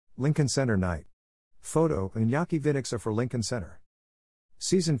Lincoln Center Night. Photo, Iñaki Vinixa for Lincoln Center.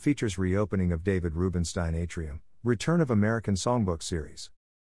 Season features reopening of David Rubenstein Atrium, return of American Songbook series.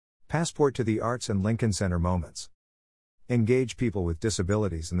 Passport to the Arts and Lincoln Center moments. Engage people with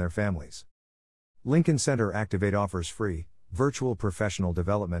disabilities and their families. Lincoln Center Activate offers free, virtual professional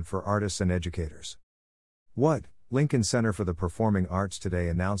development for artists and educators. What? Lincoln Center for the Performing Arts today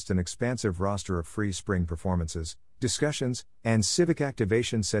announced an expansive roster of free spring performances, discussions, and civic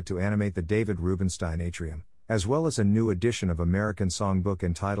activations set to animate the David Rubenstein Atrium, as well as a new edition of American Songbook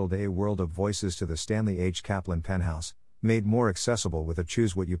entitled A World of Voices to the Stanley H. Kaplan Penthouse, made more accessible with a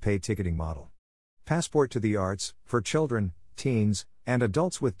choose-what-you-pay ticketing model. Passport to the Arts, for children, teens, and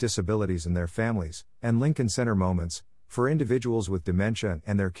adults with disabilities and their families, and Lincoln Center Moments, for individuals with dementia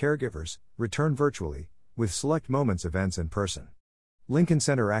and their caregivers, return virtually, with select moments events in person. Lincoln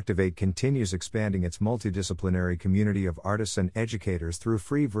Center Activate continues expanding its multidisciplinary community of artists and educators through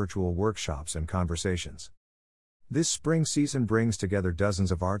free virtual workshops and conversations. This spring season brings together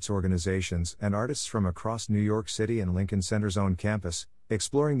dozens of arts organizations and artists from across New York City and Lincoln Center's own campus,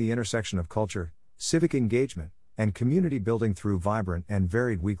 exploring the intersection of culture, civic engagement, and community building through vibrant and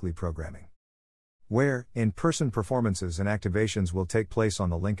varied weekly programming. Where, in-person performances and activations will take place on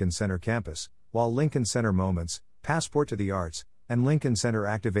the Lincoln Center campus, while Lincoln Center Moments, Passport to the Arts, and Lincoln Center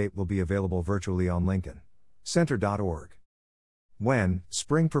Activate will be available virtually on lincolncenter.org. When,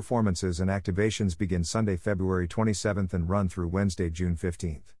 spring performances and activations begin Sunday, February 27th and run through Wednesday, June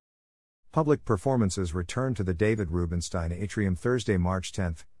 15th. Public performances return to the David Rubenstein Atrium Thursday, March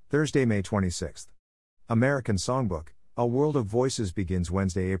 10th, Thursday, May 26th. American Songbook, A World of Voices begins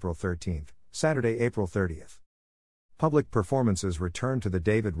Wednesday, April 13th, Saturday, April 30th. Public performances return to the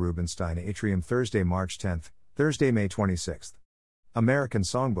David Rubenstein Atrium Thursday, March 10th, Thursday, May 26th. American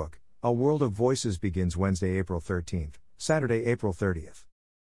Songbook, A World of Voices begins Wednesday, April 13th, Saturday, April 30th.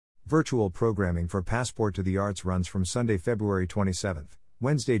 Virtual programming for Passport to the Arts runs from Sunday, February 27th,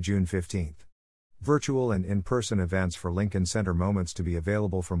 Wednesday, June 15th. Virtual and in-person events for Lincoln Center Moments to be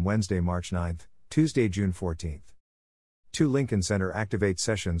available from Wednesday, March 9th, Tuesday, June 14th. 2 Lincoln Center Activate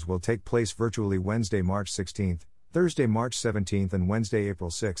sessions will take place virtually Wednesday, March 16th, Thursday, March 17th and Wednesday, April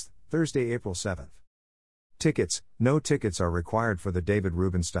 6th, Thursday, April 7th. Tickets. No tickets are required for the David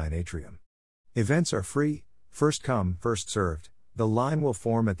Rubenstein Atrium. Events are free, first come, first served. The line will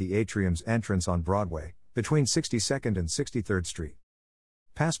form at the atrium's entrance on Broadway, between 62nd and 63rd Street.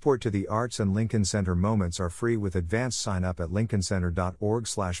 Passport to the Arts and Lincoln Center Moments are free with advance sign-up at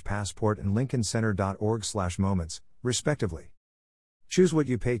lincolncenter.org/passport and lincolncenter.org/moments, respectively. Choose what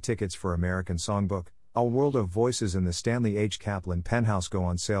you pay. Tickets for American Songbook, A World of Voices in the Stanley H. Kaplan Penthouse go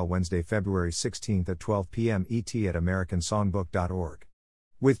on sale Wednesday, February 16th at 12 p.m. ET at americansongbook.org.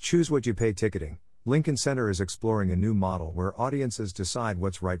 With Choose What You Pay ticketing, Lincoln Center is exploring a new model where audiences decide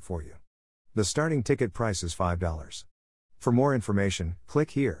what's right for you. The starting ticket price is $5. For more information,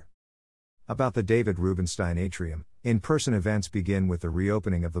 click here. About the David Rubenstein Atrium, in-person events begin with the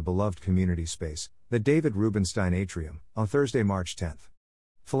reopening of the beloved community space, the David Rubenstein Atrium, on Thursday, March 10th.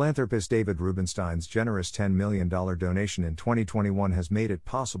 Philanthropist David Rubenstein's generous $10 million donation in 2021 has made it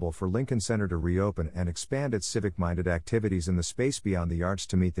possible for Lincoln Center to reopen and expand its civic-minded activities in the space beyond the arts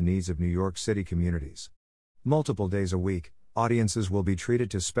to meet the needs of New York City communities. Multiple days a week, audiences will be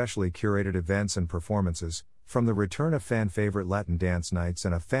treated to specially curated events and performances, from the return of fan-favorite Latin dance nights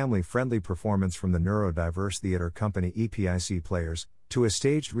and a family-friendly performance from the neurodiverse theater company EPIC Players, to a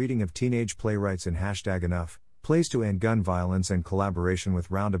staged reading of teenage playwrights in #Enough, plays to end gun violence and collaboration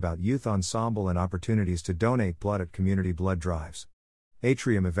with Roundabout Youth Ensemble and opportunities to donate blood at community blood drives.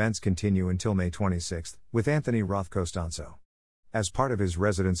 Atrium events continue until May 26th, with Anthony Roth Costanzo. As part of his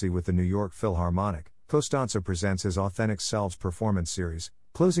residency with the New York Philharmonic, Costanzo presents his Authentic Selves performance series,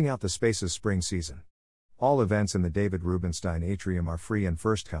 closing out the space's spring season. All events in the David Rubenstein Atrium are free and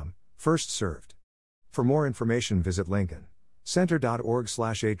first come, first served. For more information visit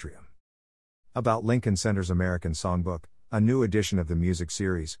lincolncenter.org/atrium. About Lincoln Center's American Songbook, a new edition of the music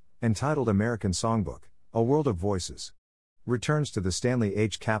series, entitled American Songbook, A World of Voices, returns to the Stanley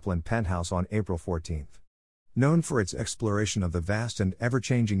H. Kaplan Penthouse on April 14th. Known for its exploration of the vast and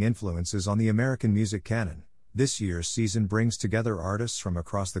ever-changing influences on the American music canon, this year's season brings together artists from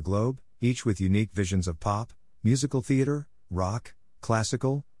across the globe, each with unique visions of pop, musical theater, rock,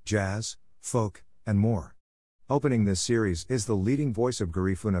 classical, jazz, folk, and more. Opening this series is the leading voice of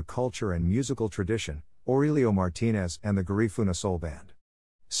Garifuna culture and musical tradition, Aurelio Martinez and the Garifuna Soul Band.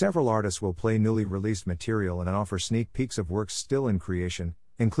 Several artists will play newly released material and offer sneak peeks of works still in creation,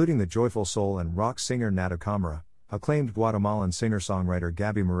 including the joyful soul and rock singer Nata Kamara, acclaimed Guatemalan singer-songwriter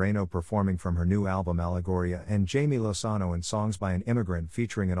Gaby Moreno performing from her new album Allegoria, and Jamie Lozano in Songs by an Immigrant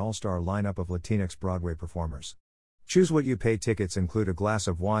featuring an all-star lineup of Latinx Broadway performers. Choose What You Pay tickets include a glass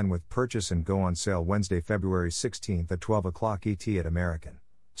of wine with purchase and go on sale Wednesday, February 16th at 12 o'clock ET at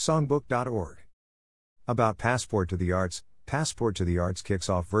AmericanSongbook.org. About Passport to the Arts. Passport to the Arts kicks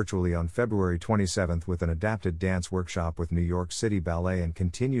off virtually on February 27th with an adapted dance workshop with New York City Ballet and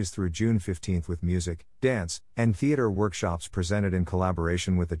continues through June 15th with music, dance, and theater workshops presented in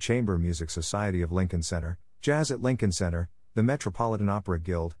collaboration with the Chamber Music Society of Lincoln Center, Jazz at Lincoln Center, the Metropolitan Opera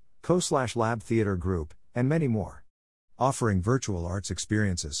Guild, Co/Lab Theater Group, and many more. Offering virtual arts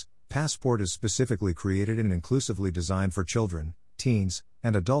experiences, Passport is specifically created and inclusively designed for children, teens,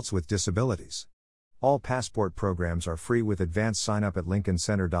 and adults with disabilities. All Passport programs are free with advanced sign-up at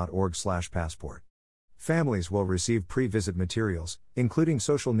lincolncenter.org/passport. Families will receive pre-visit materials, including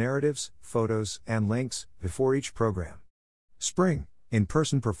social narratives, photos, and links, before each program. Spring,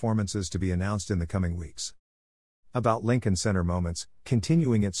 in-person performances to be announced in the coming weeks. About Lincoln Center Moments,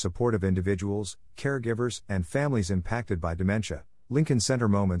 continuing its support of individuals, caregivers, and families impacted by dementia, Lincoln Center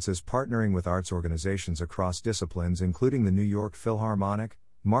Moments is partnering with arts organizations across disciplines including the New York Philharmonic,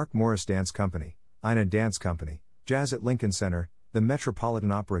 Mark Morris Dance Company, Ina Dance Company, Jazz at Lincoln Center, the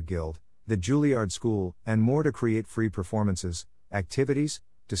Metropolitan Opera Guild, the Juilliard School, and more to create free performances, activities,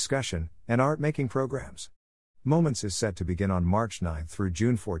 discussion, and art-making programs. Moments is set to begin on March 9 through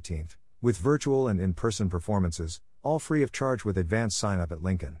June 14, with virtual and in-person performances, all free of charge with advanced sign-up at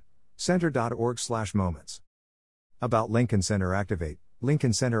lincolncenter.org/moments. About Lincoln Center Activate.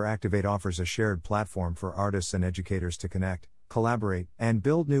 Lincoln Center Activate offers a shared platform for artists and educators to connect, collaborate, and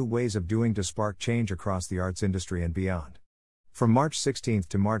build new ways of doing to spark change across the arts industry and beyond. From March 16th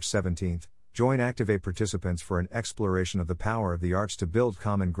to March 17th, join Activate participants for an exploration of the power of the arts to build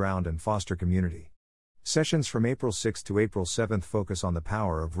common ground and foster community. Sessions from April 6th to April 7th focus on the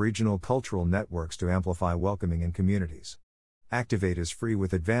power of regional cultural networks to amplify welcoming in communities. Activate is free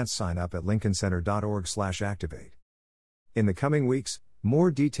with advanced sign-up at lincolncenter.org/activate. In the coming weeks,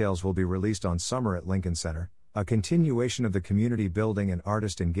 more details will be released on Summer at Lincoln Center, a continuation of the community building and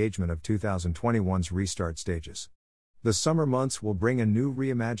artist engagement of 2021's restart stages. The summer months will bring a new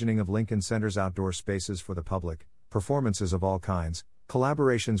reimagining of Lincoln Center's outdoor spaces for the public, performances of all kinds,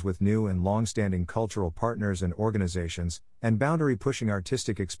 collaborations with new and long-standing cultural partners and organizations, and boundary-pushing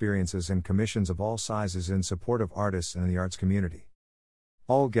artistic experiences and commissions of all sizes in support of artists and the arts community.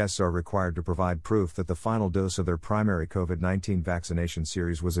 All guests are required to provide proof that the final dose of their primary COVID-19 vaccination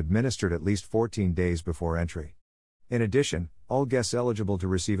series was administered at least 14 days before entry. In addition, all guests eligible to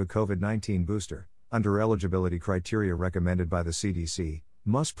receive a COVID-19 booster, under eligibility criteria recommended by the CDC,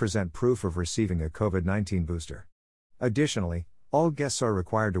 must present proof of receiving a COVID-19 booster. Additionally, all guests are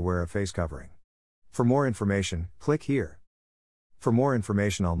required to wear a face covering. For more information, click here. For more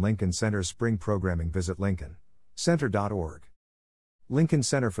information on Lincoln Center's spring programming, visit lincolncenter.org. Lincoln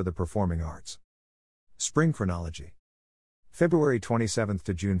Center for the Performing Arts. Spring Chronology. February 27th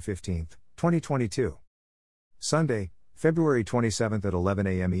to June 15th, 2022. Sunday, February 27th at 11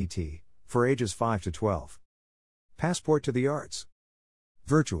 a.m. ET, for ages 5 to 12. Passport to the Arts.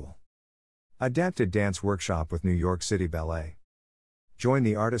 Virtual. Adapted dance workshop with New York City Ballet. Join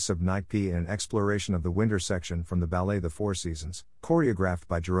the artists of Night P in an exploration of the winter section from the ballet The Four Seasons, choreographed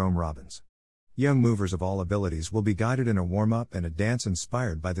by Jerome Robbins. Young movers of all abilities will be guided in a warm-up and a dance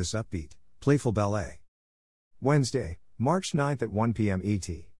inspired by this upbeat, playful ballet. Wednesday, March 9th at 1 p.m. ET.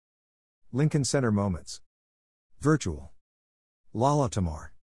 Lincoln Center Moments. Virtual. Lala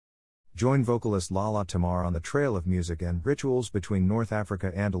Tamar. Join vocalist Lala Tamar on the trail of music and rituals between North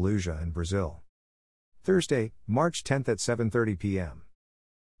Africa, Andalusia, and Brazil. Thursday, March 10th at 7:30 p.m.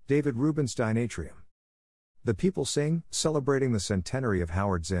 David Rubenstein Atrium. The People Sing, celebrating the centenary of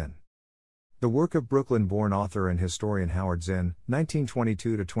Howard Zinn. The work of Brooklyn-born author and historian Howard Zinn,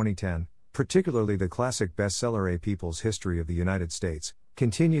 1922-2010, particularly the classic bestseller A People's History of the United States,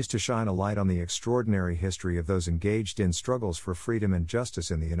 continues to shine a light on the extraordinary history of those engaged in struggles for freedom and justice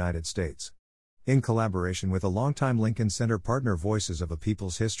in the United States. In collaboration with a longtime Lincoln Center partner Voices of a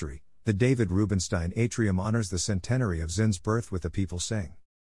People's History, the David Rubenstein Atrium honors the centenary of Zinn's birth with The People Sing.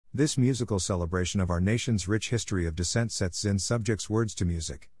 This musical celebration of our nation's rich history of dissent sets Zinn's subjects' words to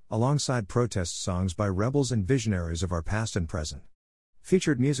music, alongside protest songs by rebels and visionaries of our past and present.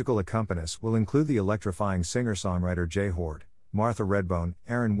 Featured musical accompanists will include the electrifying singer-songwriter Jay Hord, Martha Redbone,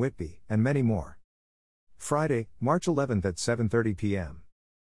 Aaron Whitby, and many more. Friday, March 11th at 7:30 p.m.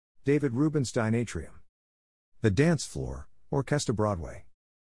 David Rubenstein Atrium. The Dance Floor, Orchestra Broadway.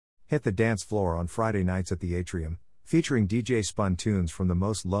 Hit the dance floor on Friday nights at the Atrium, featuring DJ spun tunes from the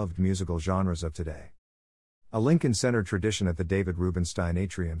most loved musical genres of today. A Lincoln Center tradition at the David Rubenstein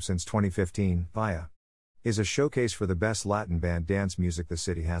Atrium since 2015, VIA is a showcase for the best Latin band dance music the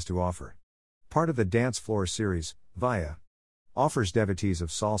city has to offer. Part of the Dance Floor series, VIA offers devotees of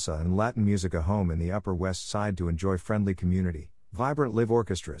salsa and Latin music a home in the Upper West Side to enjoy friendly community, vibrant live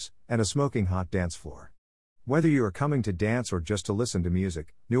orchestras, and a smoking hot dance floor. Whether you are coming to dance or just to listen to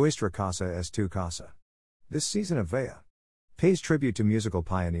music, Nuestra Casa es tu casa. This season of VIA pays tribute to musical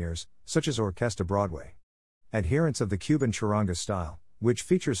pioneers, such as Orquesta Broadway. Adherents of the Cuban charanga style, which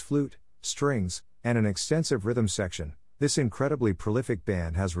features flute, strings, and an extensive rhythm section, this incredibly prolific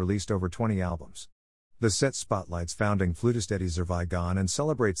band has released over 20 albums. The set spotlights founding flutist Eddie Zervigon and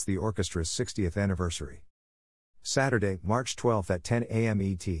celebrates the orchestra's 60th anniversary. Saturday, March 12 at 10 a.m.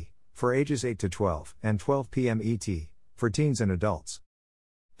 ET, for ages 8 to 12, and 12 p.m. ET, for teens and adults.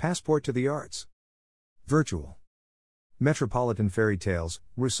 Passport to the Arts. Virtual. Metropolitan Fairy Tales,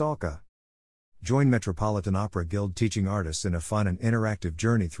 Rusalka. Join Metropolitan Opera Guild teaching artists in a fun and interactive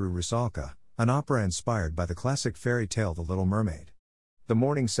journey through Rusalka, an opera inspired by the classic fairy tale The Little Mermaid. The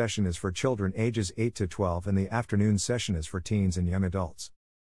morning session is for children ages 8 to 12 and the afternoon session is for teens and young adults.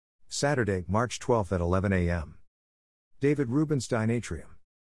 Saturday, March 12 at 11 a.m. David Rubenstein Atrium.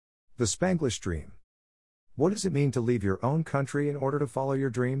 The Spanglish Dream. What does it mean to leave your own country in order to follow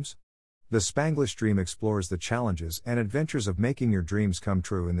your dreams? The Spanglish Dream explores the challenges and adventures of making your dreams come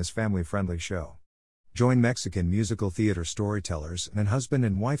true in this family-friendly show. Join Mexican musical theater storytellers and husband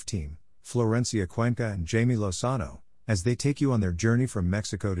and wife team, Florencia Cuenca and Jamie Lozano, as they take you on their journey from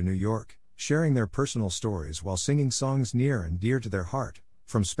Mexico to New York, sharing their personal stories while singing songs near and dear to their heart,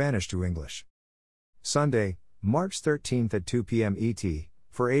 from Spanish to English. Sunday, March 13 at 2 p.m. ET,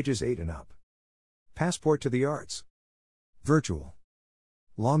 for ages 8 and up. Passport to the Arts. Virtual.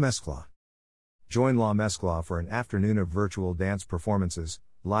 La Mezcla. Join La Mezcla for an afternoon of virtual dance performances,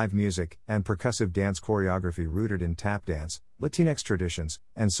 live music, and percussive dance choreography rooted in tap dance, Latinx traditions,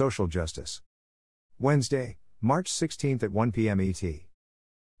 and social justice. Wednesday, March 16 at 1 p.m. ET.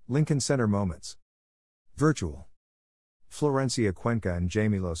 Lincoln Center Moments. Virtual. Florencia Cuenca and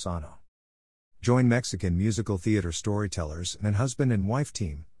Jamie Lozano. Join Mexican musical theater storytellers and husband and wife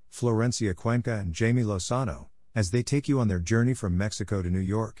team, Florencia Cuenca and Jamie Lozano, as they take you on their journey from Mexico to New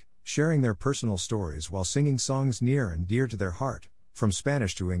York, sharing their personal stories while singing songs near and dear to their heart, from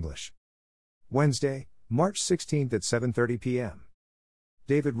Spanish to English. Wednesday, March 16 at 7:30 p.m.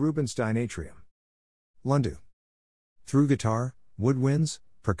 David Rubenstein Atrium. Lundu. Through guitar, woodwinds,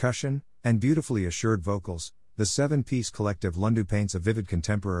 percussion, and beautifully assured vocals, the seven-piece collective Lundu paints a vivid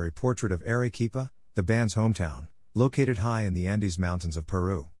contemporary portrait of Arequipa, the band's hometown, located high in the Andes Mountains of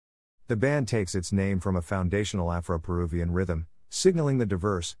Peru. The band takes its name from a foundational Afro-Peruvian rhythm, signaling the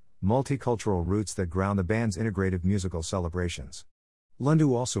diverse, multicultural roots that ground the band's integrative musical celebrations.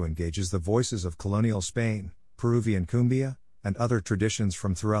 Lundu also engages the voices of colonial Spain, Peruvian cumbia, and other traditions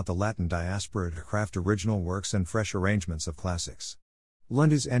from throughout the Latin diaspora to craft original works and fresh arrangements of classics.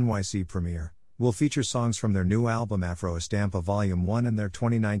 Lundu's NYC premiere will feature songs from their new album Afro Estampa Volume 1 and their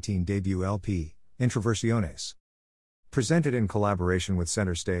 2019 debut LP, Introversiones. Presented in collaboration with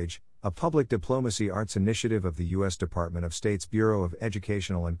Center Stage, a public diplomacy arts initiative of the U.S. Department of State's Bureau of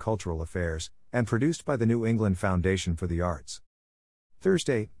Educational and Cultural Affairs, and produced by the New England Foundation for the Arts.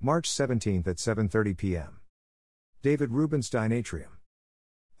 Thursday, March 17 at 7:30 p.m. David Rubenstein Atrium.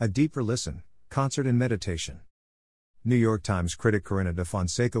 A Deeper Listen, Concert and Meditation. New York Times critic Corinna de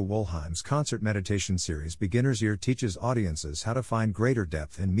Fonseca Wollheim's concert meditation series Beginner's Ear teaches audiences how to find greater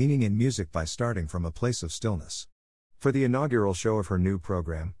depth and meaning in music by starting from a place of stillness. For the inaugural show of her new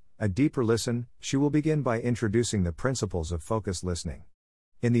program, A Deeper Listen, she will begin by introducing the principles of focused listening.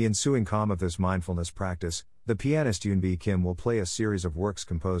 In the ensuing calm of this mindfulness practice, the pianist Yoonbi Kim will play a series of works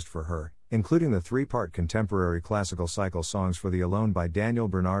composed for her, including the three-part contemporary classical cycle Songs for the Alone by Daniel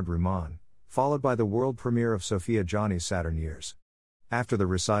Bernard Ruman, followed by the world premiere of Sophia Johnny's Saturn Years. After the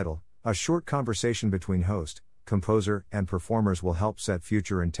recital, a short conversation between host, composer, and performers will help set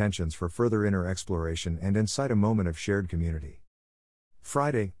future intentions for further inner exploration and incite a moment of shared community.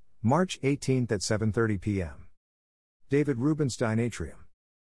 Friday, March 18 at 7:30 p.m. David Rubenstein Atrium.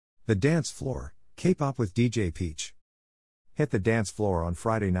 The Dance Floor, K-pop with DJ Peach. Hit the dance floor on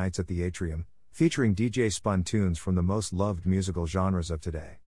Friday nights at the Atrium, featuring DJ spun tunes from the most loved musical genres of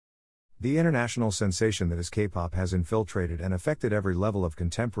today. The international sensation that is K-pop has infiltrated and affected every level of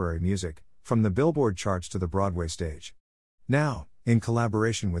contemporary music, from the Billboard charts to the Broadway stage. Now, in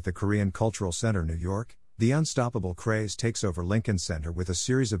collaboration with the Korean Cultural Center New York, the Unstoppable Craze takes over Lincoln Center with a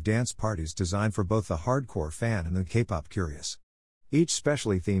series of dance parties designed for both the hardcore fan and the K-pop curious. Each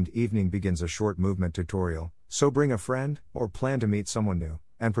specially themed evening begins a short movement tutorial, so bring a friend, or plan to meet someone new,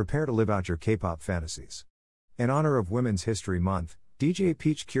 and prepare to live out your K-pop fantasies. In honor of Women's History Month, DJ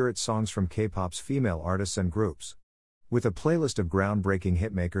Peach curates songs from K-pop's female artists and groups. With a playlist of groundbreaking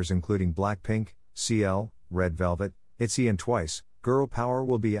hitmakers including Blackpink, CL, Red Velvet, ITZY and Twice, Girl Power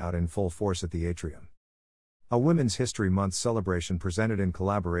will be out in full force at the Atrium. A Women's History Month celebration presented in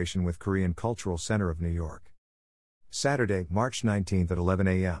collaboration with Korean Cultural Center of New York. Saturday, March 19 at 11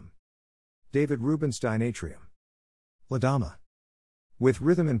 a.m. David Rubenstein Atrium. La Dama. With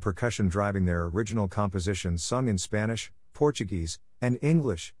rhythm and percussion driving their original compositions sung in Spanish, Portuguese, and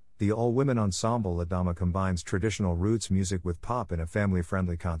English, the all-women ensemble La Dama combines traditional roots music with pop in a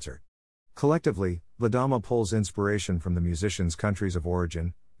family-friendly concert. Collectively, La Dama pulls inspiration from the musicians' countries of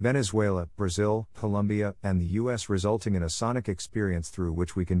origin, Venezuela, Brazil, Colombia, and the US, resulting in a sonic experience through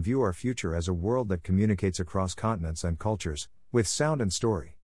which we can view our future as a world that communicates across continents and cultures, with sound and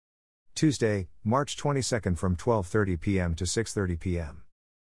story. Tuesday, March 22 from 12:30 p.m. to 6:30 p.m.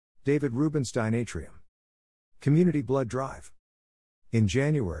 David Rubenstein Atrium. Community Blood Drive. In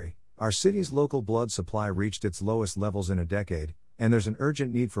January, our city's local blood supply reached its lowest levels in a decade, and there's an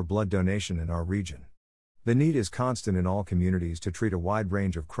urgent need for blood donation in our region. The need is constant in all communities to treat a wide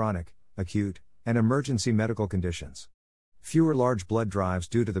range of chronic, acute, and emergency medical conditions. Fewer large blood drives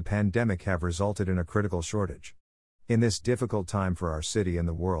due to the pandemic have resulted in a critical shortage. In this difficult time for our city and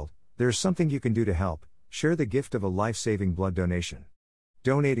the world, there's something you can do to help. Share the gift of a life-saving blood donation.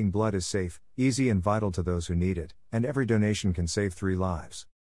 Donating blood is safe, easy and vital to those who need it, and every donation can save 3 lives.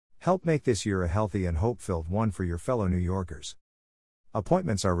 Help make this year a healthy and hope-filled one for your fellow New Yorkers.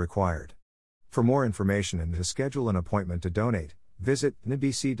 Appointments are required. For more information and to schedule an appointment to donate, visit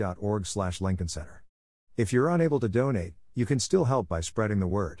nbc.org/LincolnCenter. If you're unable to donate, you can still help by spreading the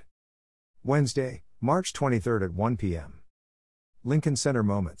word. Wednesday, March 23 at 1 p.m. Lincoln Center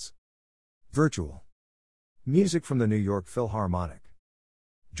Moments. Virtual. Music from the New York Philharmonic.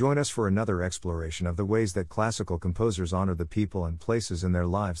 Join us for another exploration of the ways that classical composers honor the people and places in their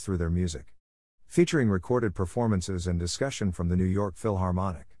lives through their music. Featuring recorded performances and discussion from the New York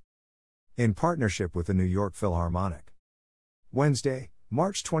Philharmonic. In partnership with the New York Philharmonic. Wednesday,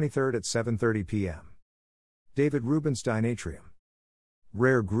 March 23 at 7:30 p.m. David Rubenstein Atrium.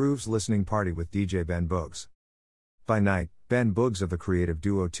 Rare Grooves listening party with DJ Ben Boogs. By night, Ben Boogs of the creative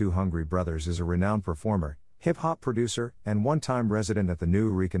duo Two Hungry Brothers is a renowned performer, hip-hop producer, and one-time resident at the New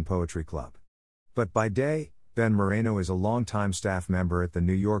Rican Poetry Club. But by day, Ben Moreno is a longtime staff member at the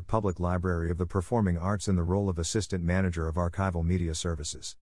New York Public Library of the Performing Arts in the role of assistant manager of archival media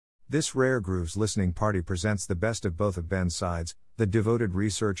services. This Rare Grooves listening party presents the best of both of Ben's sides, the devoted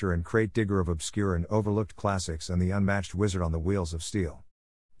researcher and crate digger of obscure and overlooked classics and the unmatched wizard on the wheels of steel.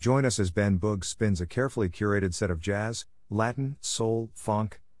 Join us as Ben Boogs spins a carefully curated set of jazz, Latin, soul,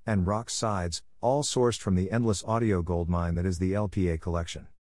 funk, and rock sides, all sourced from the endless audio goldmine that is the LPA collection.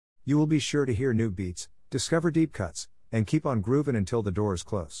 You will be sure to hear new beats, discover deep cuts, and keep on groovin' until the doors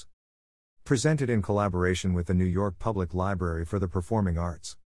close. Presented in collaboration with the New York Public Library for the Performing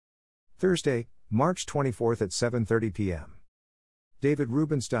Arts. Thursday, March 24 at 7:30 p.m. David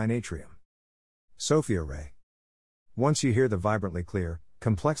Rubenstein Atrium. Sophia Ray. Once you hear the vibrantly clear,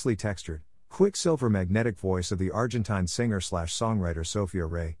 complexly textured, quicksilver magnetic voice of the Argentine singer/songwriter Sophia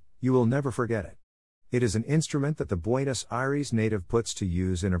Ray, you will never forget it. It is an instrument that the Buenos Aires native puts to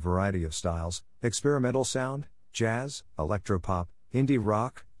use in a variety of styles: experimental sound, jazz, electropop, indie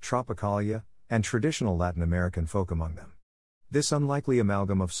rock, tropicalia, and traditional Latin American folk among them. This unlikely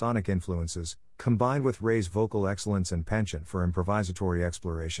amalgam of sonic influences, combined with Ray's vocal excellence and penchant for improvisatory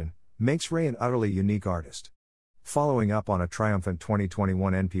exploration, makes Ray an utterly unique artist. Following up on a triumphant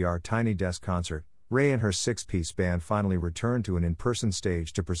 2021 NPR Tiny Desk concert, Ray and her 6-piece band finally returned to an in-person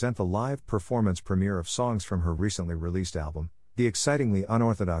stage to present the live performance premiere of songs from her recently released album, The Excitingly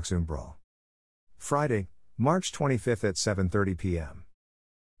Unorthodox Umbral. Friday, March 25 at 7:30 p.m.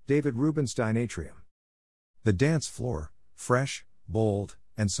 David Rubenstein Atrium. The Dance Floor, fresh, bold,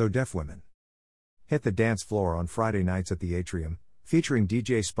 and so deaf women. Hit the dance floor on Friday nights at the Atrium, featuring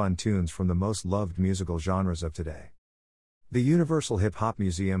DJ spun tunes from the most loved musical genres of today. The Universal Hip Hop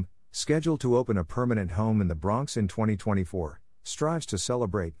Museum, scheduled to open a permanent home in the Bronx in 2024, strives to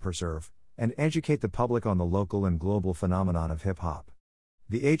celebrate, preserve, and educate the public on the local and global phenomenon of hip hop.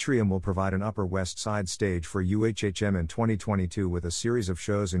 The Atrium will provide an Upper West Side stage for UHHM in 2022 with a series of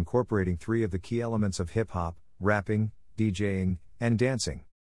shows incorporating 3 of the key elements of hip hop: rapping, DJing, and dancing.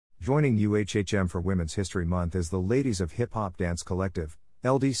 Joining UHHM for Women's History Month is the Ladies of Hip Hop Dance Collective,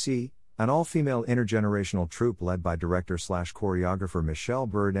 LDC, an all-female intergenerational troupe led by director/choreographer Michelle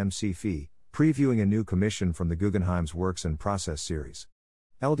Bird MC Fee, previewing a new commission from the Guggenheim's Works in Process series.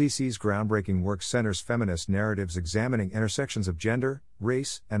 LDC's groundbreaking work centers feminist narratives examining intersections of gender,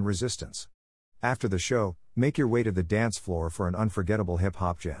 race, and resistance. After the show, make your way to the dance floor for an unforgettable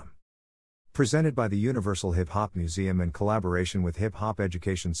hip-hop jam. Presented by the Universal Hip Hop Museum in collaboration with Hip Hop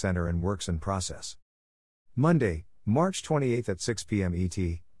Education Center and Works in Process. Monday, March 28 at 6 p.m. ET,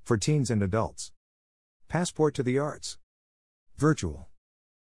 for teens and adults. Passport to the Arts. Virtual.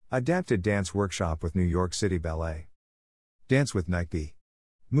 Adapted dance workshop with New York City Ballet. Dance with Nike.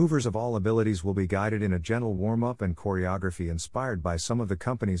 Movers of all abilities will be guided in a gentle warm-up and choreography inspired by some of the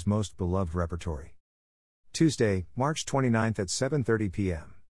company's most beloved repertory. Tuesday, March 29 at 7:30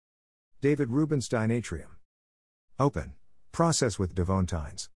 p.m. David Rubenstein Atrium. Open process with Devone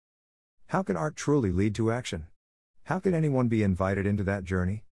Tynes. How can art truly lead to action? How can anyone be invited into that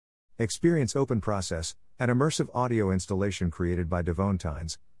journey? Experience Open Process, an immersive audio installation created by Devone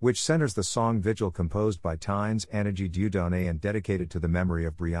Tynes, which centers the song Vigil composed by Tynes, Anagi Dieudonné and dedicated to the memory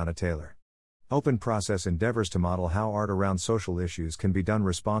of Breonna Taylor. Open Process endeavors to model how art around social issues can be done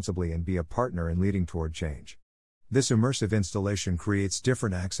responsibly and be a partner in leading toward change. This immersive installation creates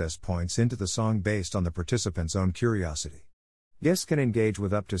different access points into the song based on the participants' own curiosity. Guests can engage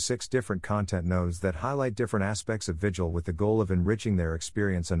with up to 6 different content nodes that highlight different aspects of Vigil with the goal of enriching their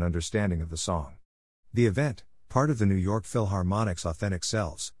experience and understanding of the song. The event, part of the New York Philharmonic's Authentic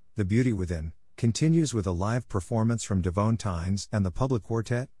Selves, The Beauty Within, continues with a live performance from Devone Tynes and the Public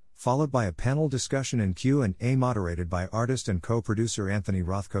Quartet, followed by a panel discussion and Q&A moderated by artist and co-producer Anthony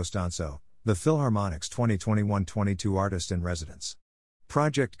Rothcostanzo, the Philharmonic's 2021-22 Artist in Residence.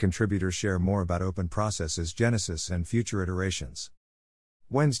 Project contributors share more about Open Process's genesis and future iterations.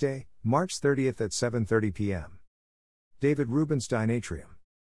 Wednesday, March 30 at 7:30 p.m. David Rubenstein Atrium.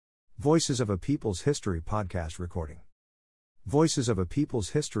 Voices of a People's History podcast recording. Voices of a People's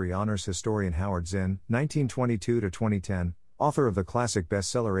History honors historian Howard Zinn, 1922-2010, author of the classic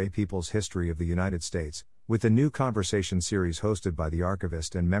bestseller A People's History of the United States, with the new conversation series hosted by the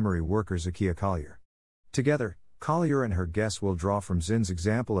archivist and memory worker Zakiya Collier. Together, Collier and her guests will draw from Zinn's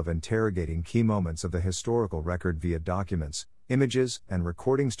example of interrogating key moments of the historical record via documents, images, and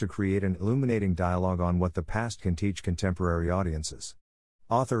recordings to create an illuminating dialogue on what the past can teach contemporary audiences.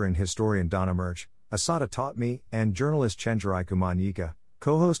 Author and historian Donna Murch, Asada Taught Me, and journalist Chenjerai Kumanyika,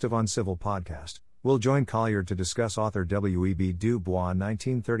 co-host of Uncivil Podcast, will join Collier to discuss author W.E.B. Du Bois'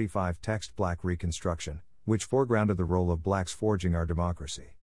 1935 text Black Reconstruction, which foregrounded the role of blacks forging our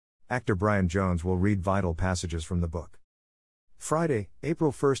democracy. Actor Brian Jones will read vital passages from the book. Friday,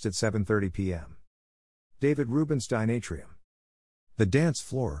 April 1 at 7:30 p.m. David Rubenstein Atrium. The Dance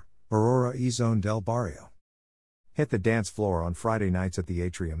Floor, Aurora y Zone del Barrio. Hit the dance floor on Friday nights at the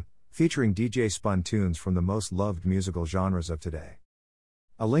Atrium, featuring DJ spun tunes from the most loved musical genres of today.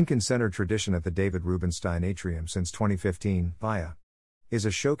 A Lincoln Center tradition at the David Rubenstein Atrium since 2015, VIA is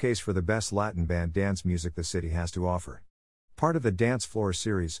a showcase for the best Latin band dance music the city has to offer. Part of the Dance Floor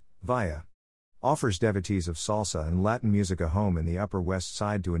series, VIA offers devotees of salsa and Latin music a home in the Upper West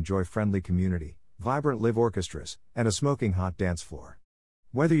Side to enjoy friendly community, vibrant live orchestras, and a smoking hot dance floor.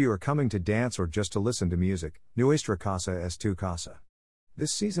 Whether you are coming to dance or just to listen to music, Nuestra Casa es tu casa.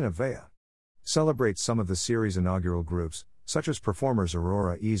 This season of VIA celebrates some of the series' inaugural groups, such as performers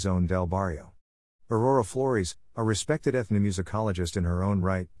Aurora y Zone del Barrio. Aurora Flores, a respected ethnomusicologist in her own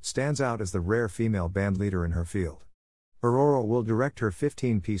right, stands out as the rare female band leader in her field. Aurora will direct her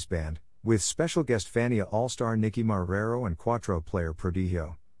 15-piece band, with special guest Fania all-star Nicky Marrero and Cuatro player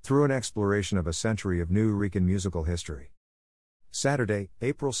Prodigio, through an exploration of a century of New Rican musical history. Saturday,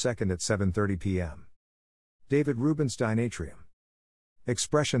 April 2 at 7:30 p.m. David Rubenstein Atrium.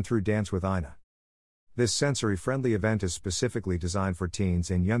 Expression through Dance with Ina. This sensory-friendly event is specifically designed for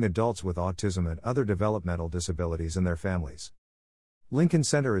teens and young adults with autism and other developmental disabilities and their families. Lincoln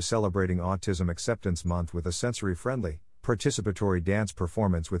Center is celebrating Autism Acceptance Month with a sensory-friendly, participatory dance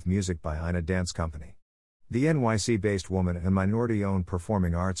performance with music by Ina Dance Company. The NYC-based woman and minority-owned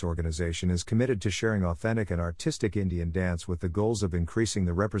performing arts organization is committed to sharing authentic and artistic Indian dance with the goals of increasing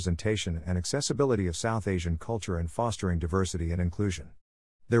the representation and accessibility of South Asian culture and fostering diversity and inclusion.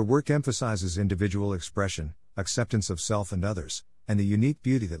 Their work emphasizes individual expression, acceptance of self and others, and the unique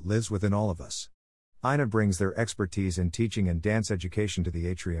beauty that lives within all of us. Ina brings their expertise in teaching and dance education to the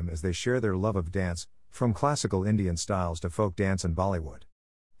Atrium as they share their love of dance, from classical Indian styles to folk dance and Bollywood.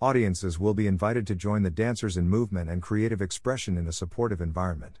 Audiences will be invited to join the dancers in movement and creative expression in a supportive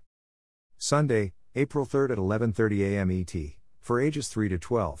environment. Sunday, April 3 at 11:30 a.m. ET, for ages 3 to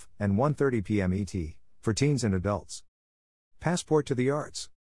 12, and 1:30 p.m. ET, for teens and adults. Passport to the Arts.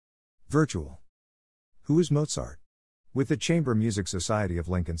 Virtual. Who is Mozart? With the Chamber Music Society of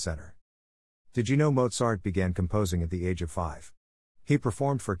Lincoln Center. Did you know Mozart began composing at the age of 5? He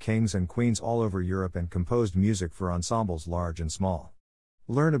performed for kings and queens all over Europe and composed music for ensembles large and small.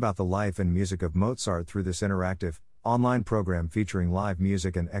 Learn about the life and music of Mozart through this interactive, online program featuring live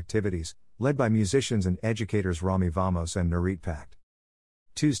music and activities, led by musicians and educators Rami Vamos and Nurit Pact.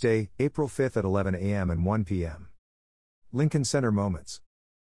 Tuesday, April 5th at 11 a.m. and 1 p.m. Lincoln Center Moments.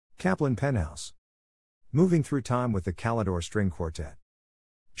 Kaplan Penthouse. Moving through time with the Calidore String Quartet.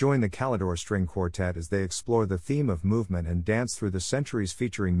 Join the Calidore String Quartet as they explore the theme of movement and dance through the centuries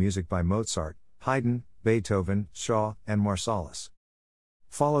featuring music by Mozart, Haydn, Beethoven, Shaw, and Marsalis.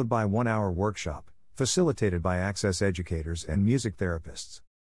 Followed by 1-hour workshop, facilitated by Access educators and music therapists.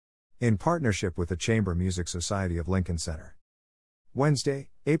 In partnership with the Chamber Music Society of Lincoln Center. Wednesday,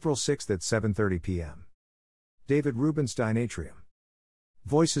 April 6th at 7:30 p.m. David Rubenstein Atrium.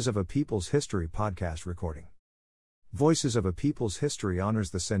 Voices of a People's History podcast recording. Voices of a People's History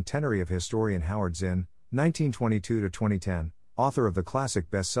honors the centenary of historian Howard Zinn, 1922-2010, author of the classic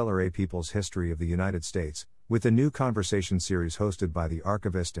bestseller A People's History of the United States, with the new conversation series hosted by the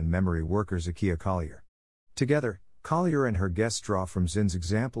archivist and memory worker Zakiya Collier. Together, Collier and her guests draw from Zinn's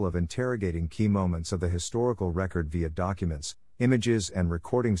example of interrogating key moments of the historical record via documents, images, and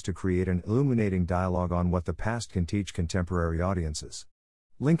recordings to create an illuminating dialogue on what the past can teach contemporary audiences.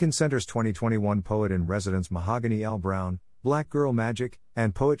 Lincoln Center's 2021 Poet-in-Residence Mahogany L. Brown, Black Girl Magic,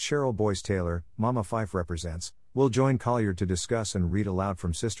 and poet Cheryl Boyce Taylor, Mama Fife Represents, will join Collier to discuss and read aloud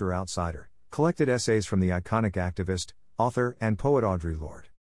from Sister Outsider, collected essays from the iconic activist, author, and poet Audre Lorde.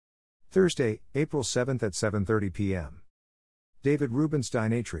 Thursday, April 7th at 7:30 p.m. David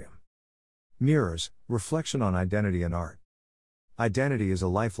Rubenstein Atrium. Mirrors, Reflection on Identity and Art. Identity is a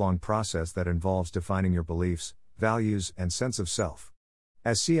lifelong process that involves defining your beliefs, values, and sense of self.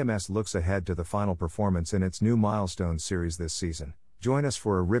 As CMS looks ahead to the final performance in its new Milestones series this season, join us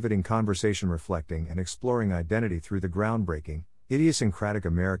for a riveting conversation reflecting and exploring identity through the groundbreaking, idiosyncratic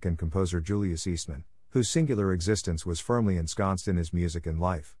American composer Julius Eastman, whose singular existence was firmly ensconced in his music and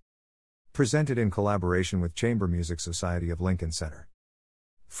life. Presented in collaboration with Chamber Music Society of Lincoln Center.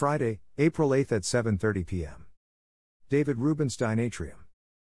 Friday, April 8th at 7:30 p.m. David Rubenstein Atrium.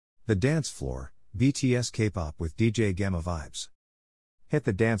 The Dance Floor, BTS K-pop with DJ Gamma Vibes. Hit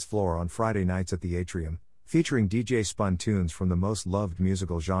the dance floor on Friday nights at the Atrium, featuring DJ spun tunes from the most loved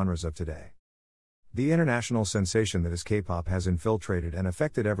musical genres of today. The international sensation that is K-pop has infiltrated and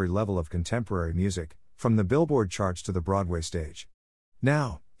affected every level of contemporary music, from the Billboard charts to the Broadway stage.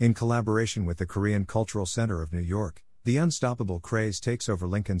 Now, in collaboration with the Korean Cultural Center of New York, the unstoppable craze takes over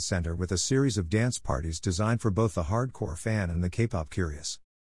Lincoln Center with a series of dance parties designed for both the hardcore fan and the K-pop curious.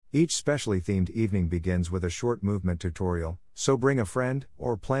 Each specially themed evening begins with a short movement tutorial, so bring a friend,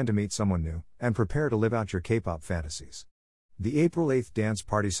 or plan to meet someone new, and prepare to live out your K-pop fantasies. The April 8th dance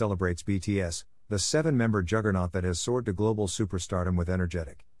party celebrates BTS, the 7-member juggernaut that has soared to global superstardom with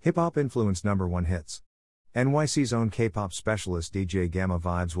energetic, hip-hop-influenced #1 hits. NYC's own K-pop specialist DJ Gamma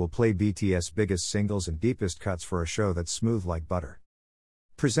Vibes will play BTS' biggest singles and deepest cuts for a show that's smooth like butter.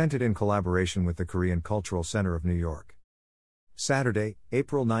 Presented in collaboration with the Korean Cultural Center of New York. Saturday,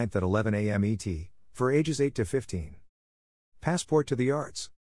 April 9th at 11 a.m. ET, for ages 8 to 15. Passport to the Arts.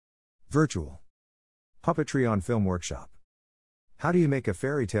 Virtual. Puppetry on Film Workshop. How do you make a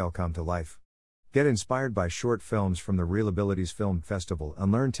fairy tale come to life? Get inspired by short films from the Real Abilities Film Festival and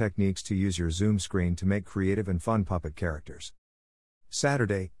learn techniques to use your Zoom screen to make creative and fun puppet characters.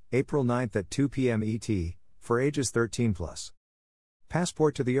 Saturday, April 9th at 2 p.m. ET, for ages 13 plus.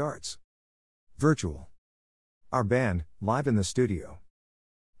 Passport to the Arts. Virtual. Our Band, live in the studio.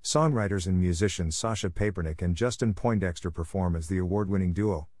 Songwriters and musicians Sasha Papernick and Justin Poindexter perform as the award-winning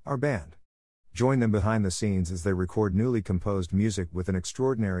duo, Our Band. Join them behind the scenes as they record newly composed music with an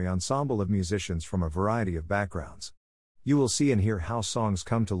extraordinary ensemble of musicians from a variety of backgrounds. You will see and hear how songs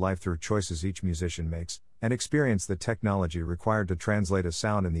come to life through choices each musician makes, and experience the technology required to translate a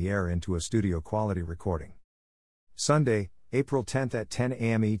sound in the air into a studio-quality recording. Sunday, April 10th at 10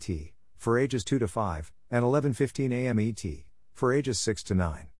 a.m. ET, for ages 2 to 5, and 11:15 a.m. ET, for ages 6 to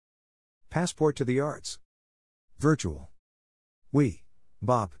 9. Passport to the Arts. Virtual. We,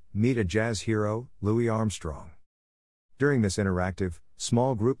 Bop, meet a jazz hero, Louis Armstrong. During this interactive,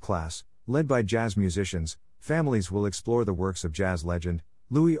 small group class, led by jazz musicians, families will explore the works of jazz legend,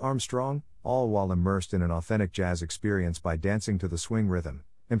 Louis Armstrong, all while immersed in an authentic jazz experience by dancing to the swing rhythm,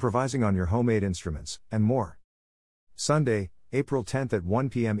 improvising on your homemade instruments, and more. Sunday, April 10th at 1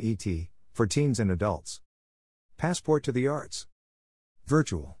 p.m. ET, for teens and adults. Passport to the Arts.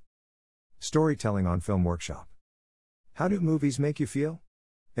 Virtual. Storytelling on Film Workshop. How do movies make you feel?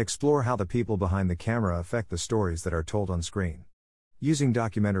 Explore how the people behind the camera affect the stories that are told on screen. Using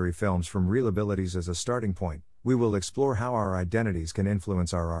documentary films from Real Abilities as a starting point, we will explore how our identities can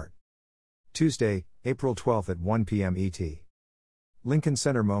influence our art. Tuesday, April 12th at 1 p.m. ET. Lincoln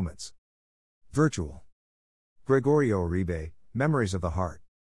Center Moments. Virtual. Gregorio Uribe, Memories of the Heart.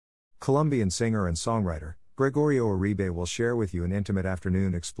 Colombian singer and songwriter, Gregorio Uribe will share with you an intimate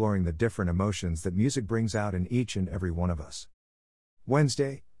afternoon exploring the different emotions that music brings out in each and every one of us.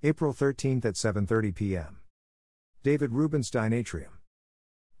 Wednesday, April 13th at 7:30 p.m. David Rubenstein Atrium.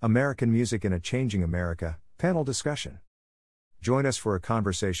 American Music in a Changing America, panel discussion. Join us for a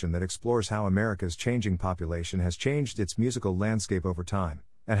conversation that explores how America's changing population has changed its musical landscape over time,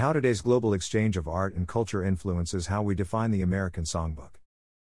 and how today's global exchange of art and culture influences how we define the American songbook.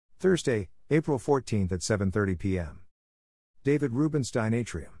 Thursday, April 14th at 7:30 p.m. David Rubenstein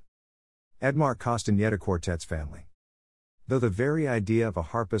Atrium. Edmar Castañeda Quartet's family. Though the very idea of a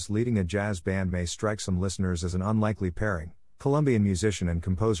harpist leading a jazz band may strike some listeners as an unlikely pairing, Colombian musician and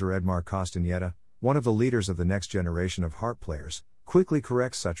composer Edmar Castañeda, one of the leaders of the next generation of harp players, quickly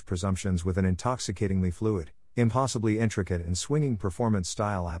corrects such presumptions with an intoxicatingly fluid, impossibly intricate and swinging performance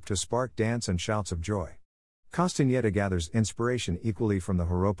style apt to spark dance and shouts of joy. Castañeda gathers inspiration equally from the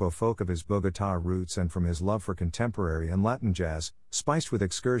joropo folk of his Bogotá roots and from his love for contemporary and Latin jazz, spiced with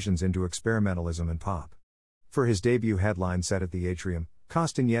excursions into experimentalism and pop. For his debut headline set at the Atrium,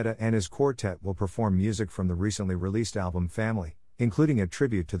 Castañeda and his quartet will perform music from the recently released album Family, including a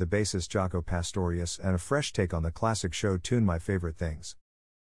tribute to the bassist Jaco Pastorius and a fresh take on the classic show tune My Favorite Things.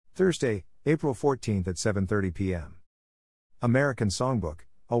 Thursday, April 14th at 7:30 p.m. American Songbook,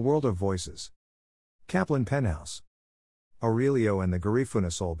 A World of Voices. Kaplan Penhouse. Aurelio and the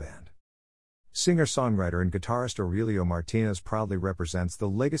Garifuna Soul Band. Singer-songwriter and guitarist Aurelio Martinez proudly represents the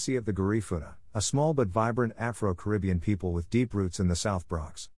legacy of the Garifuna, a small but vibrant Afro-Caribbean people with deep roots in the South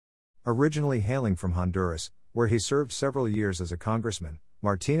Bronx. Originally hailing from Honduras, where he served several years as a congressman,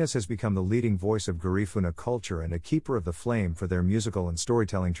 Martinez has become the leading voice of Garifuna culture and a keeper of the flame for their musical and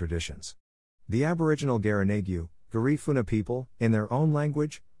storytelling traditions. The Aboriginal Garinagu, Garifuna people, in their own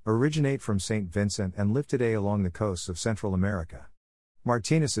language, originate from St. Vincent and live today along the coasts of Central America.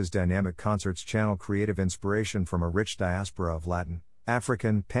 Martinez's dynamic concerts channel creative inspiration from a rich diaspora of Latin,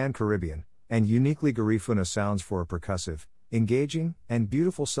 African, Pan-Caribbean, and uniquely Garifuna sounds for a percussive, engaging, and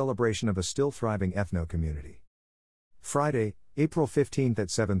beautiful celebration of a still thriving ethno-community. Friday, April 15th at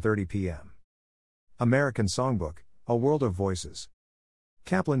 7:30 p.m. American Songbook, A World of Voices.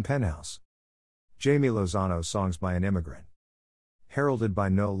 Kaplan Penhouse. Jamie Lozano's Songs by an Immigrant. Heralded by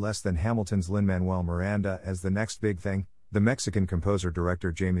no less than Hamilton's Lin-Manuel Miranda as the next big thing, the Mexican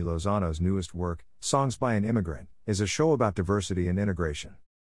composer-director Jamie Lozano's newest work, Songs by an Immigrant, is a show about diversity and integration.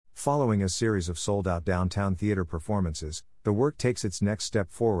 Following a series of sold-out downtown theater performances, the work takes its next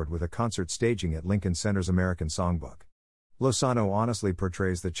step forward with a concert staging at Lincoln Center's American Songbook. Lozano honestly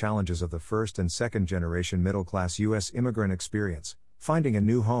portrays the challenges of the first and second generation middle-class U.S. immigrant experience, finding a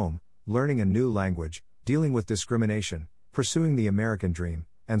new home, learning a new language, dealing with discrimination, pursuing the American dream,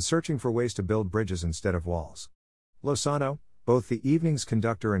 and searching for ways to build bridges instead of walls. Lozano, both the evening's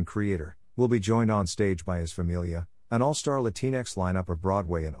conductor and creator, will be joined on stage by his familia, an all-star Latinx lineup of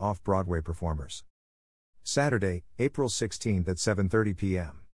Broadway and off-Broadway performers. Saturday, April 16th at 7:30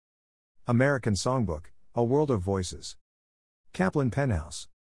 p.m. American Songbook, A World of Voices. Kaplan Penhouse.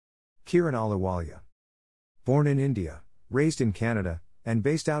 Kiran Ahluwalia. Born in India, raised in Canada, and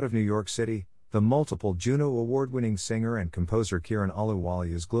based out of New York City, the multiple Juno Award-winning singer and composer Kiran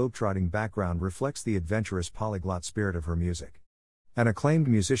Ahluwalia's globe-trotting background reflects the adventurous polyglot spirit of her music. An acclaimed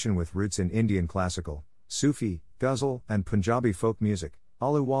musician with roots in Indian classical, Sufi, ghazal, and Punjabi folk music,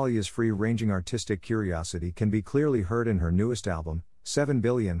 Ahluwalia's free-ranging artistic curiosity can be clearly heard in her newest album, 7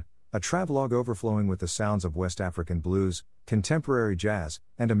 Billion, a travelogue overflowing with the sounds of West African blues, contemporary jazz,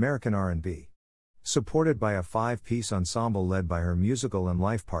 and American R&B. Supported by a 5-piece ensemble led by her musical and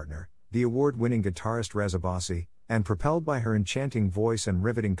life partner, the award-winning guitarist Reza Bassi, and propelled by her enchanting voice and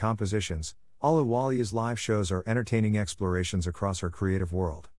riveting compositions, Ahluwalia's live shows are entertaining explorations across her creative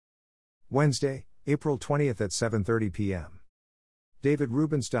world. Wednesday, April 20th at 7:30 p.m. David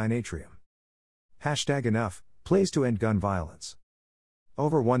Rubenstein Atrium. #Enough, plays to end gun violence.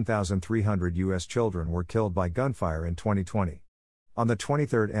 Over 1,300 U.S. children were killed by gunfire in 2020. On the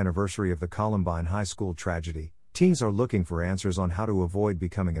 23rd anniversary of the Columbine High School tragedy, teens are looking for answers on how to avoid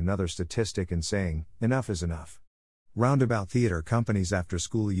becoming another statistic and saying, enough is enough. Roundabout Theater Company's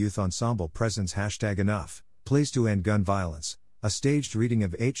after-school youth ensemble presents #Enough, plays to end gun violence, a staged reading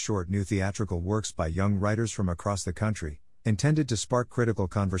of 8 short new theatrical works by young writers from across the country, intended to spark critical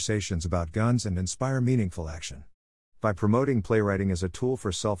conversations about guns and inspire meaningful action. By promoting playwriting as a tool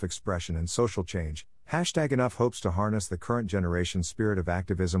for self-expression and social change, #Enough hopes to harness the current generation's spirit of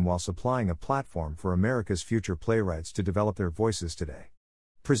activism while supplying a platform for America's future playwrights to develop their voices today.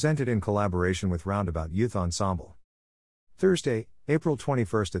 Presented in collaboration with Roundabout Youth Ensemble. Thursday, April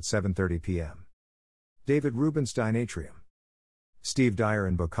 21st at 7:30 p.m. David Rubenstein Atrium. Steve Dyer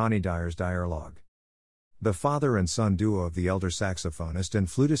and Bocani Dyer's Dialogue. The father and son duo of the elder saxophonist and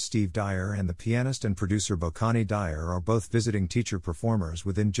flutist Steve Dyer and the pianist and producer Bocani Dyer are both visiting teacher performers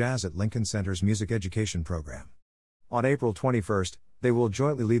within Jazz at Lincoln Center's music education program. On April 21st, they will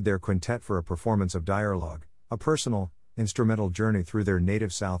jointly lead their quintet for a performance of Dialogue, a personal, instrumental journey through their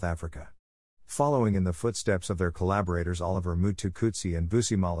native South Africa. Following in the footsteps of their collaborators Oliver Mutukutsi and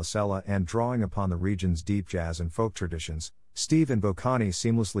Busi Malasela and drawing upon the region's deep jazz and folk traditions, Steve and Bocani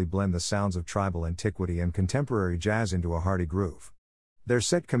seamlessly blend the sounds of tribal antiquity and contemporary jazz into a hearty groove. Their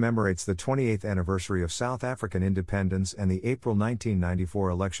set commemorates the 28th anniversary of South African independence and the April 1994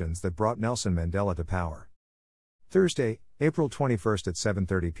 elections that brought Nelson Mandela to power. Thursday, April 21st at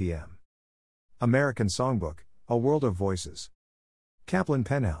 7:30 p.m. American Songbook, A World of Voices. Kaplan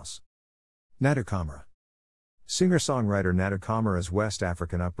Penhouse. Natu Kamara. Singer-songwriter Natu Kamara's West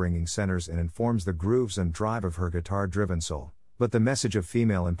African upbringing centers and informs the grooves and drive of her guitar-driven soul, but the message of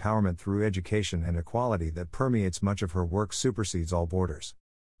female empowerment through education and equality that permeates much of her work supersedes all borders.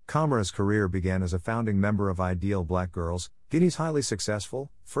 Kamara's career began as a founding member of Ideal Black Girls, Guinea's highly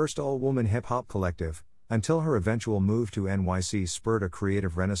successful, first all-woman hip-hop collective, until her eventual move to NYC spurred a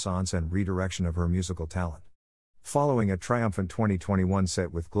creative renaissance and redirection of her musical talent. Following a triumphant 2021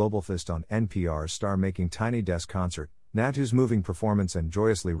 set with Global Fist on NPR's star-making Tiny Desk concert, Natu's moving performance and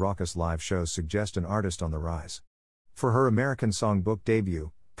joyously raucous live shows suggest an artist on the rise. For her American Songbook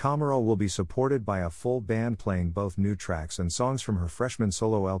debut, Kamara will be supported by a full band playing both new tracks and songs from her freshman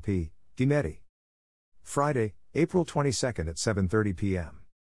solo LP, Dimedi. Friday, April 22nd at 7:30 p.m.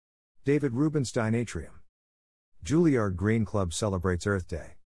 David Rubenstein Atrium. Juilliard Green Club celebrates Earth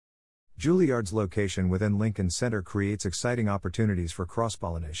Day. Juilliard's location within Lincoln Center creates exciting opportunities for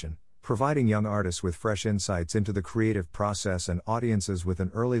cross-pollination, providing young artists with fresh insights into the creative process and audiences with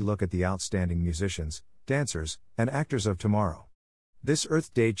an early look at the outstanding musicians, dancers, and actors of tomorrow. This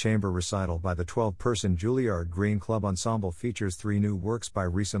Earth Day chamber recital by the 12-person Juilliard Green Club Ensemble features 3 new works by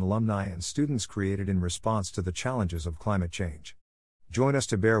recent alumni and students created in response to the challenges of climate change. Join us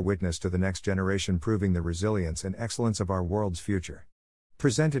to bear witness to the next generation proving the resilience and excellence of our world's future.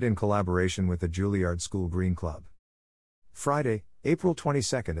 Presented in collaboration with the Juilliard School Green Club. Friday, April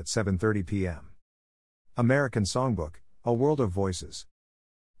 22nd at 7:30 p.m. American Songbook, A World of Voices.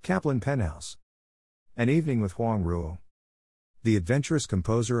 Kaplan Penhouse. An Evening with Huang Ruo. The adventurous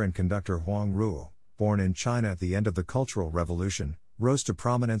composer and conductor Huang Ruo, born in China at the end of the Cultural Revolution, rose to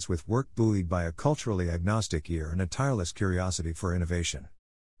prominence with work buoyed by a culturally agnostic ear and a tireless curiosity for innovation.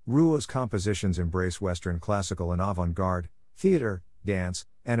 Ruo's compositions embrace Western classical and avant-garde, theater, dance,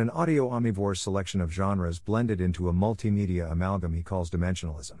 and an audio-omnivore selection of genres blended into a multimedia amalgam he calls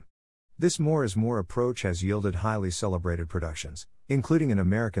dimensionalism. This more is more approach has yielded highly celebrated productions, including An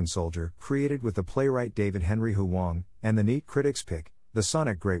American Soldier, created with the playwright David Henry Huang, and the Neat Critics' Pick, The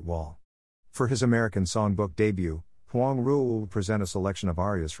Sonic Great Wall. For his American Songbook debut, Huang Ruo will present a selection of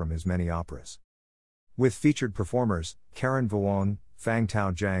arias from his many operas. With featured performers, Karen Vuong, Fang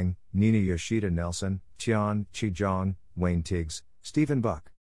Tao Zhang, Nina Yoshida Nelson, Tian Qizhang, Wayne Tiggs, Stephen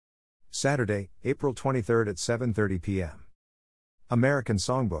Buck. Saturday, April 23rd at 7:30 p.m. American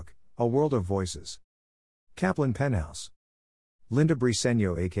Songbook, A World of Voices. Kaplan Penhouse. Linda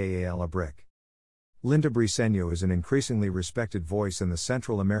Briceño aka Ella Brick. Linda Briceño is an increasingly respected voice in the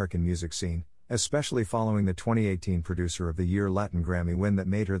Central American music scene, especially following the 2018 Producer of the Year Latin Grammy win that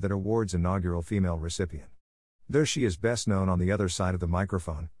made her that award's inaugural female recipient. Though she is best known on the other side of the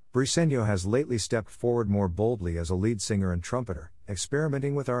microphone, Briceño has lately stepped forward more boldly as a lead singer and trumpeter,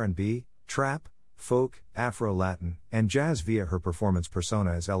 experimenting with R&B, trap, folk, Afro-Latin, and jazz via her performance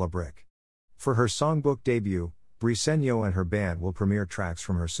persona as Ella Brick. For her songbook debut, Briceño and her band will premiere tracks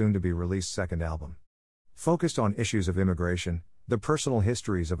from her soon-to-be-released second album. Focused on issues of immigration, the personal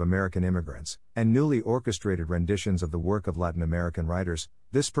histories of American immigrants, and newly orchestrated renditions of the work of Latin American writers,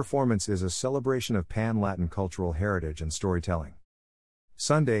 this performance is a celebration of Pan-Latin cultural heritage and storytelling.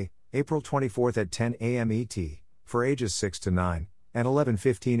 Sunday, April 24th at 10 a.m. ET, for ages 6 to 9, and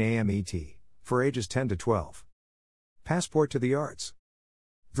 11:15 a.m. ET, for ages 10 to 12. Passport to the Arts.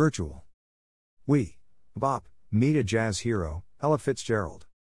 Virtual. We, Bop, meet a jazz hero, Ella Fitzgerald.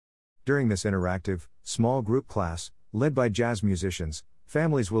 During this interactive, small group class, led by jazz musicians,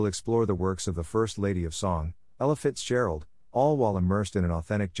 families will explore the works of the First Lady of Song, Ella Fitzgerald, all while immersed in an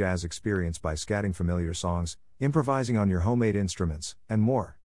authentic jazz experience by scatting familiar songs, improvising on your homemade instruments, and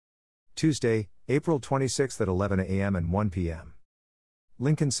more. Tuesday, April 26th at 11 a.m. and 1 p.m.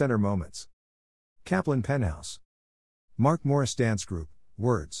 Lincoln Center Moments. Kaplan Penhouse. Mark Morris Dance Group,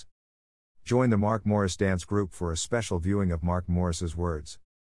 Words. Join the Mark Morris Dance Group for a special viewing of Mark Morris's words.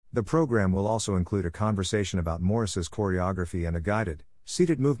 The program will also include a conversation about Morris's choreography and a guided,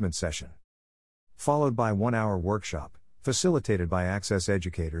 seated movement session. Followed by 1-hour workshop, facilitated by Access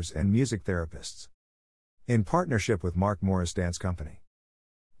educators and music therapists. In partnership with Mark Morris Dance Company.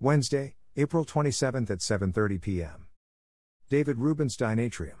 Wednesday, April 27th at 7:30 p.m. David Rubenstein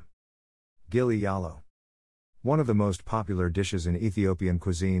Atrium. Gili Yalo. One of the most popular dishes in Ethiopian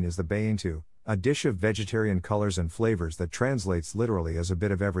cuisine is the beintu, a dish of vegetarian colors and flavors that translates literally as a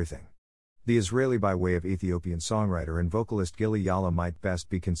bit of everything. The Israeli by way of Ethiopian songwriter and vocalist Gili Yalo might best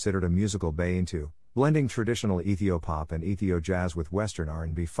be considered a musical beintu, blending traditional Ethio-pop and Ethio-jazz with Western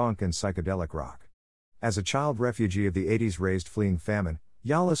R&B funk and psychedelic rock. As a child refugee of the 80s raised fleeing famine,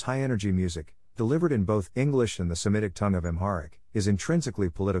 Yalo's high-energy music, delivered in both English and the Semitic tongue of Amharic, is intrinsically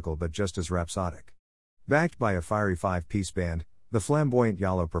political but just as rhapsodic. Backed by a fiery 5-piece band, the flamboyant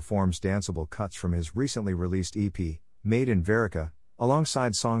Yalo performs danceable cuts from his recently released EP, Made in Verica,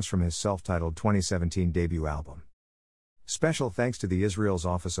 alongside songs from his self-titled 2017 debut album. Special thanks to the Israel's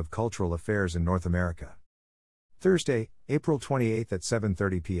Office of Cultural Affairs in North America. Thursday, April 28th at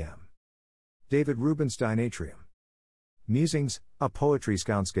 7:30 p.m. David Rubenstein Atrium. Musings, a poetry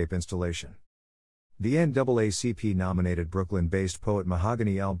soundscape installation. The NAACP-nominated Brooklyn-based poet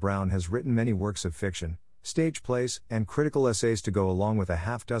Mahogany L. Browne has written many works of fiction, stage plays, and critical essays to go along with a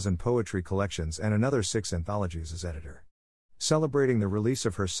half-dozen poetry collections and another 6 anthologies as editor. Celebrating the release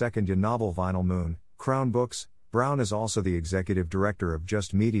of her second novel Vinyl Moon, Crown Books, Browne is also the executive director of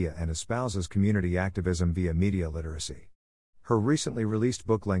Just Media and espouses community activism via media literacy. Her recently released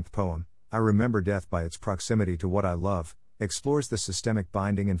book-length poem, I Remember Death by Its Proximity to What I Love, explores the systemic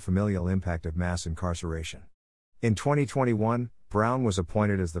binding and familial impact of mass incarceration. In 2021, Browne was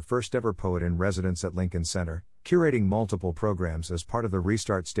appointed as the first-ever poet in residence at Lincoln Center, curating multiple programs as part of the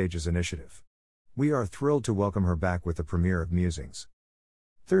Restart Stages initiative. We are thrilled to welcome her back with the premiere of Musings.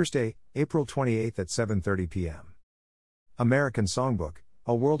 Thursday, April 28th at 7:30 p.m. American Songbook,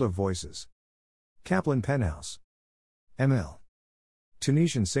 A World of Voices. Kaplan Penhouse. ML.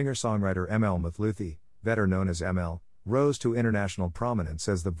 Tunisian singer-songwriter Emel Mathlouthi, better known as Emel, rose to international prominence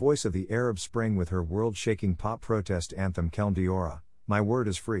as the voice of the Arab Spring with her world-shaking pop protest anthem Kelm Diora, My Word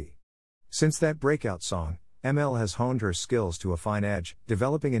is Free. Since that breakout song, Emel has honed her skills to a fine edge,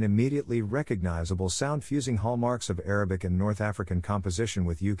 developing an immediately recognizable sound fusing hallmarks of Arabic and North African composition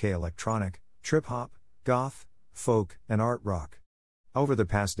with UK electronic, trip-hop, goth, folk, and art rock. Over the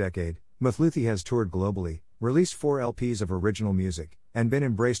past decade, Mathlouthi has toured globally, released 4 LPs of original music, and been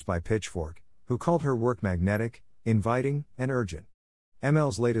embraced by Pitchfork, who called her work magnetic, inviting, and urgent.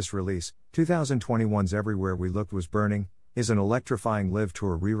 Emel's latest release, 2021's Everywhere We Looked Was Burning, is an electrifying live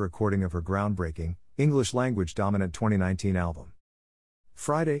tour re-recording of her groundbreaking, English-language dominant 2019 album.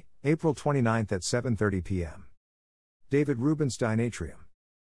 Friday, April 29th at 7:30 p.m. David Rubenstein Atrium.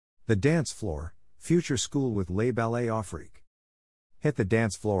 The Dance Floor, Future School with Les Ballets Afrique. Hit the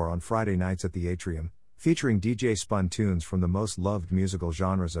dance floor on Friday nights at the Atrium, featuring DJ spun tunes from the most loved musical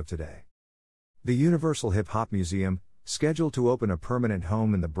genres of today. The Universal Hip Hop Museum, scheduled to open a permanent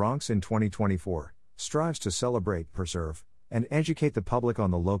home in the Bronx in 2024, strives to celebrate, preserve, and educate the public on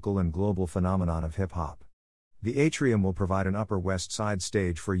the local and global phenomenon of hip hop. The Atrium will provide an Upper West Side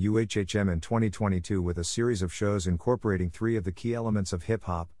stage for UHHM in 2022 with a series of shows incorporating 3 of the key elements of hip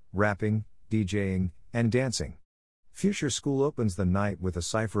hop: rapping, DJing, and dancing. Future School opens the night with a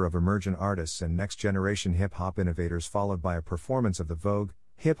cipher of emergent artists and next-generation hip-hop innovators, followed by a performance of the Vogue,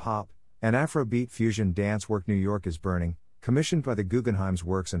 hip-hop, and Afrobeat fusion dance work New York is Burning, commissioned by the Guggenheim's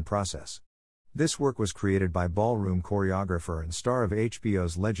Works in Process. This work was created by ballroom choreographer and star of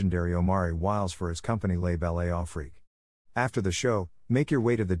HBO's legendary Omari Wiles for his company Les Ballets Afrique. After the show, make your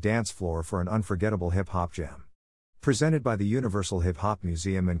way to the dance floor for an unforgettable hip-hop jam. Presented by the Universal Hip Hop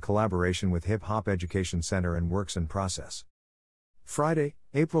Museum in collaboration with Hip Hop Education Center and Works in Process. Friday,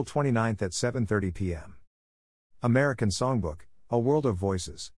 April 29th at 7:30 p.m. American Songbook, A World of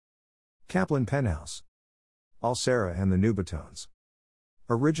Voices. Kaplan Penhouse. Al Sarah and the Nubatones.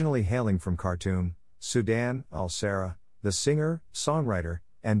 Originally hailing from Khartoum, Sudan, Al Sarah, the singer, songwriter,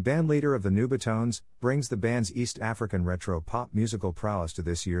 and bandleader of the Nubatones, brings the band's East African retro pop musical prowess to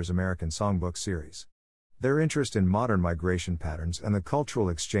this year's American Songbook series. Their interest in modern migration patterns and the cultural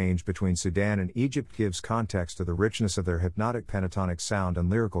exchange between Sudan and Egypt gives context to the richness of their hypnotic pentatonic sound and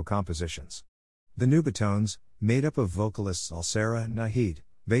lyrical compositions. The Nubatones, made up of vocalists Al Sarah Nahid,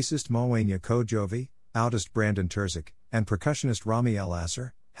 bassist Mwanya Kojovi, outist Brandon Terzik, and percussionist Rami El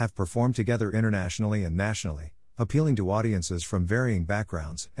Asser, have performed together internationally and nationally, appealing to audiences from varying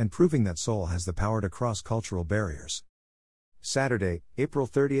backgrounds and proving that soul has the power to cross cultural barriers. Saturday, April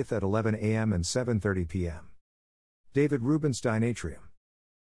 30th at 11 a.m. and 7:30 p.m. David Rubenstein Atrium.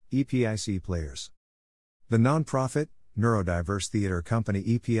 EPIC Players. The non-profit, neurodiverse theater company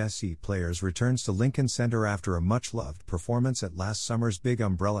EPIC Players returns to Lincoln Center after a much-loved performance at last summer's Big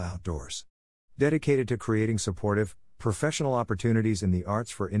Umbrella Outdoors. Dedicated to creating supportive, professional opportunities in the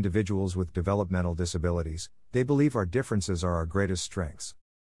arts for individuals with developmental disabilities, they believe our differences are our greatest strengths.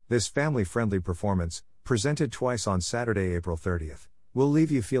 This family-friendly performance, presented twice on Saturday, April 30th, will leave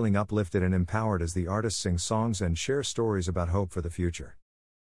you feeling uplifted and empowered as the artists sing songs and share stories about hope for the future.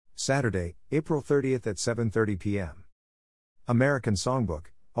 Saturday, April 30th at 7:30 p.m. American Songbook,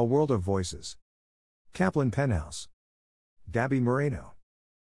 A World of Voices. Kaplan Penhouse. Gaby Moreno.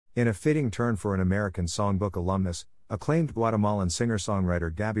 In a fitting turn for an American Songbook alumnus, acclaimed Guatemalan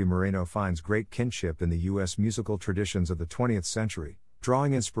singer-songwriter Gaby Moreno finds great kinship in the U.S. musical traditions of the 20th century,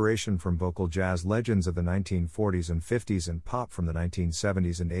 drawing inspiration from vocal jazz legends of the 1940s and 50s and pop from the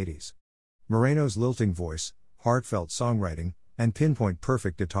 1970s and 80s. Moreno's lilting voice, heartfelt songwriting, and pinpoint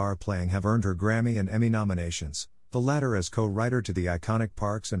perfect guitar playing have earned her Grammy and Emmy nominations, the latter as co-writer to the iconic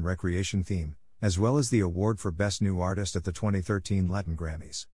Parks and Recreation theme, as well as the award for Best New Artist at the 2013 Latin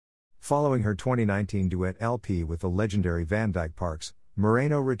Grammys. Following her 2019 duet LP with the legendary Van Dyke Parks,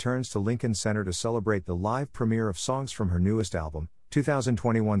 Moreno returns to Lincoln Center to celebrate the live premiere of songs from her newest album,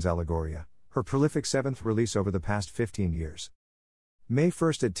 2021's Allegoria, her prolific seventh release over the past 15 years. May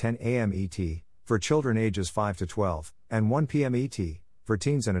 1st at 10 a.m. ET, for children ages 5 to 12, and 1 p.m. ET, for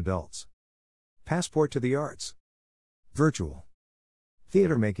teens and adults. Passport to the Arts. Virtual.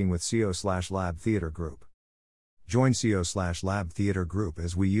 Theater Making with CO/Lab Theater Group. Join CO/Lab Theater Group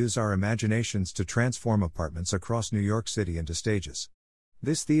as we use our imaginations to transform apartments across New York City into stages.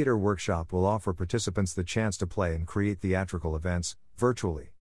 This theater workshop will offer participants the chance to play and create theatrical events,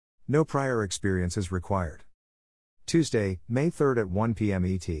 virtually. No prior experience is required. Tuesday, May 3rd at 1 p.m.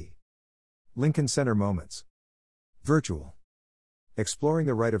 ET. Lincoln Center Moments. Virtual. Exploring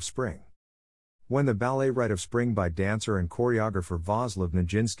the Rite of Spring. When the ballet Rite of Spring by dancer and choreographer Vaslav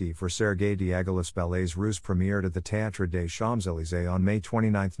Nijinsky for Sergei Diaghilev's Ballets Russes premiered at the Théâtre des Champs-Élysées on May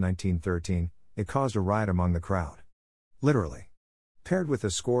 29, 1913, it caused a riot among the crowd. Literally. Paired with a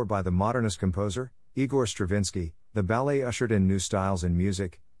score by the modernist composer, Igor Stravinsky, the ballet ushered in new styles in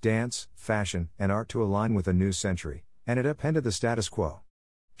music, dance, fashion, and art to align with a new century, and it upended the status quo.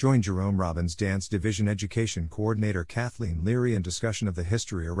 Join Jerome Robbins Dance Division Education Coordinator Kathleen Leary in discussion of the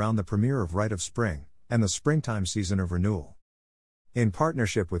history around the premiere of Rite of Spring, and the springtime season of renewal. In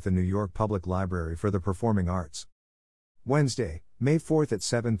partnership with the New York Public Library for the Performing Arts. Wednesday, May 4th at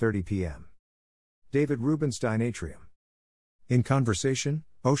 7:30 p.m. David Rubenstein Atrium. In conversation,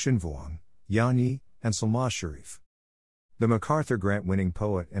 Ocean Vuong, Yan Yi, and Solmaz Sharif. The MacArthur Grant-winning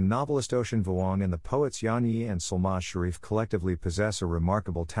poet and novelist Ocean Vuong and the poets Yan Yi and Solmaz Sharif collectively possess a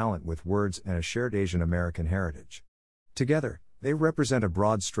remarkable talent with words and a shared Asian American heritage. Together, they represent a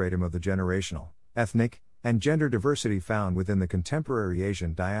broad stratum of the generational, ethnic, and gender diversity found within the contemporary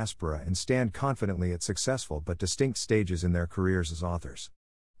Asian diaspora and stand confidently at successful but distinct stages in their careers as authors.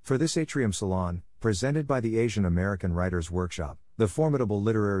 For this Atrium Salon, presented by the Asian American Writers Workshop, the formidable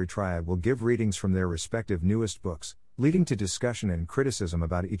literary triad will give readings from their respective newest books, leading to discussion and criticism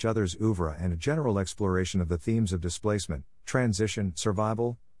about each other's oeuvre and a general exploration of the themes of displacement, transition,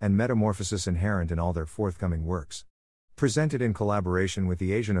 survival, and metamorphosis inherent in all their forthcoming works. Presented in collaboration with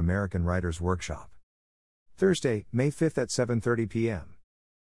the Asian American Writers Workshop. Thursday, May 5th at 7:30 p.m.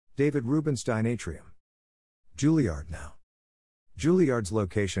 David Rubenstein Atrium. Juilliard Now. Juilliard's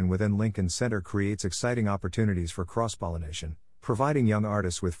location within Lincoln Center creates exciting opportunities for cross-pollination, providing young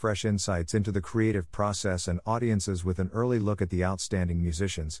artists with fresh insights into the creative process and audiences with an early look at the outstanding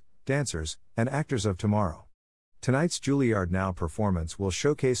musicians, dancers, and actors of tomorrow. Tonight's Juilliard Now performance will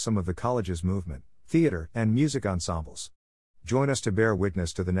showcase some of the college's movement, theater, and music ensembles. Join us to bear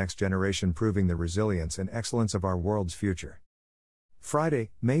witness to the next generation proving the resilience and excellence of our world's future. Friday,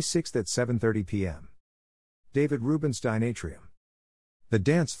 May 6th at 7:30 p.m. David Rubenstein Atrium. The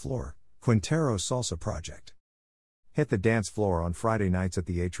Dance Floor, Quintero Salsa Project. Hit the dance floor on Friday nights at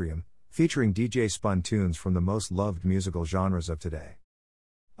the Atrium, featuring DJ spun tunes from the most loved musical genres of today.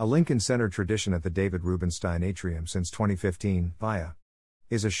 A Lincoln Center tradition at the David Rubenstein Atrium since 2015, VIA,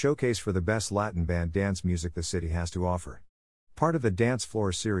 is a showcase for the best Latin band dance music the city has to offer. Part of the Dance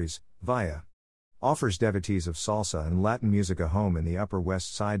Floor series, VIA offers devotees of salsa and Latin music a home in the Upper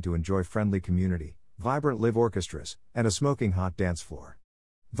West Side to enjoy friendly community, vibrant live orchestras, and a smoking hot dance floor.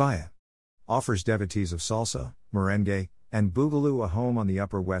 VIA offers devotees of salsa, merengue, and boogaloo a home on the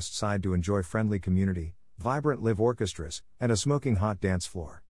Upper West Side to enjoy friendly community, vibrant live orchestras, and a smoking hot dance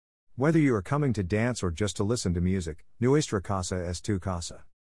floor. Whether you are coming to dance or just to listen to music, Nuestra Casa es tu casa.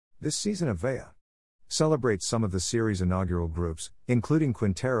 This season of VEA celebrates some of the series' inaugural groups, including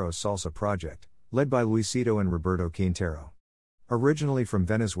Quintero's Salsa Project, led by Luisito and Roberto Quintero. Originally from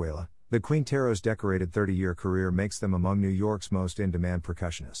Venezuela, the Quinteros' decorated 30-year career makes them among New York's most in-demand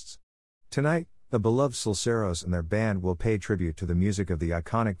percussionists. Tonight, the beloved Salseros and their band will pay tribute to the music of the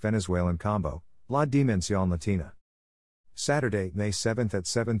iconic Venezuelan combo, La Dimensión Latina. Saturday, May 7th at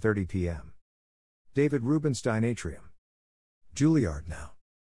 7:30 p.m. David Rubenstein Atrium. Juilliard now.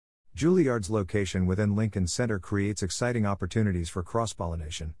 Juilliard's location within Lincoln Center creates exciting opportunities for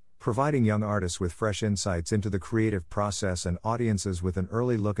cross-pollination, providing young artists with fresh insights into the creative process and audiences with an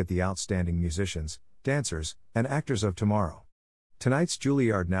early look at the outstanding musicians, dancers, and actors of tomorrow. Tonight's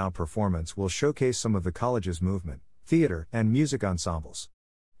Juilliard Now performance will showcase some of the college's movement, theater, and music ensembles.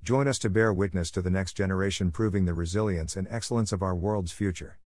 Join us to bear witness to the next generation proving the resilience and excellence of our world's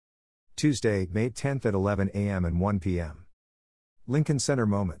future. Tuesday, May 10th at 11 a.m. and 1 p.m. Lincoln Center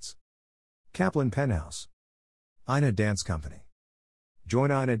Moments. Kaplan Penthouse. Ina Dance Company.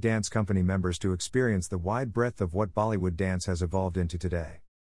 Join Ina Dance Company members to experience the wide breadth of what Bollywood dance has evolved into today.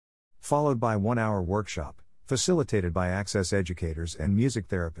 Followed by 1-hour workshop, facilitated by Access educators and music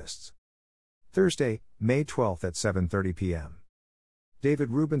therapists. Thursday, May 12th at 7:30 p.m.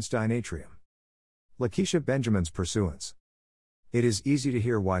 David Rubenstein Atrium. Lakeisha Benjamin's Pursuance. It is easy to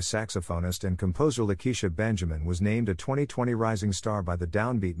hear why saxophonist and composer Lakeisha Benjamin was named a 2020 Rising Star by the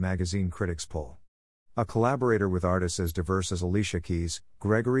Downbeat magazine Critics Poll. A collaborator with artists as diverse as Alicia Keys,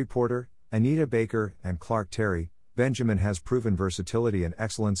 Gregory Porter, Anita Baker, and Clark Terry, Benjamin has proven versatility and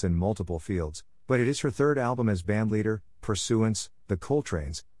excellence in multiple fields, but it is her third album as bandleader, Pursuance, The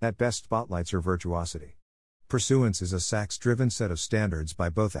Coltranes, that best spotlights her virtuosity. Pursuance is a sax-driven set of standards by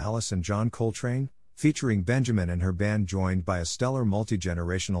both Alice and John Coltrane, featuring Benjamin and her band joined by a stellar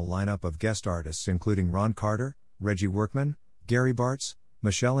multi-generational lineup of guest artists including Ron Carter, Reggie Workman, Gary Bartz,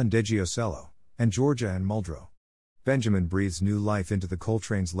 Michelle Ndegeocello, and Georgia Ann Muldrow. Benjamin breathes new life into the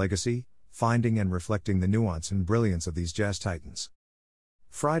Coltrane's legacy, finding and reflecting the nuance and brilliance of these jazz titans.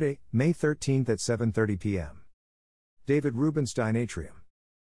 Friday, May 13th at 7:30 p.m. David Rubenstein Atrium.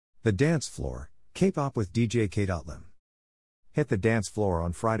 The Dance Floor, K-pop with DJ K.Lim. Hit the dance floor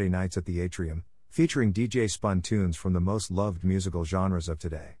on Friday nights at the Atrium, featuring DJ spun tunes from the most loved musical genres of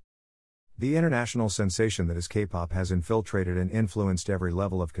today. The international sensation that is K-pop has infiltrated and influenced every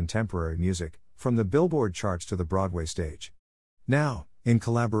level of contemporary music, from the Billboard charts to the Broadway stage. Now, in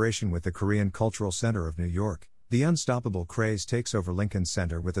collaboration with the Korean Cultural Center of New York, the unstoppable craze takes over Lincoln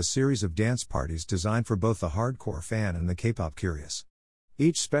Center with a series of dance parties designed for both the hardcore fan and the K-pop curious.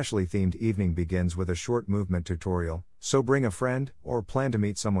 Each specially themed evening begins with a short movement tutorial, so bring a friend, or plan to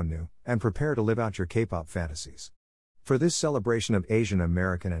meet someone new, and prepare to live out your K-pop fantasies. For this celebration of Asian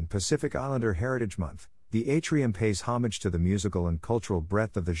American and Pacific Islander Heritage Month, the Atrium pays homage to the musical and cultural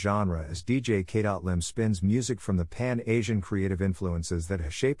breadth of the genre as DJ K.Lim spins music from the pan-Asian creative influences that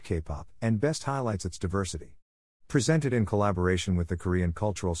have shaped K-pop, and best highlights its diversity. Presented in collaboration with the Korean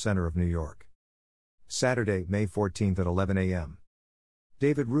Cultural Center of New York. Saturday, May 14th at 11 a.m.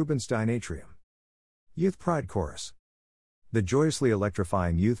 David Rubenstein Atrium. Youth Pride Chorus. The joyously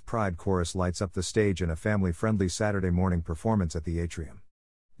electrifying Youth Pride Chorus lights up the stage in a family-friendly Saturday morning performance at the Atrium.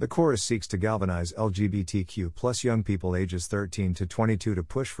 The chorus seeks to galvanize LGBTQ+ young people ages 13 to 22 to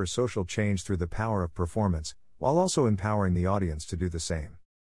push for social change through the power of performance, while also empowering the audience to do the same.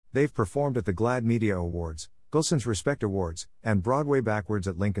 They've performed at the GLAAD Media Awards, Gulson's Respect Awards, and Broadway Backwards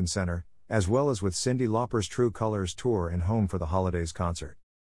at Lincoln Center, as well as with Cyndi Lauper's True Colors Tour and Home for the Holidays concert.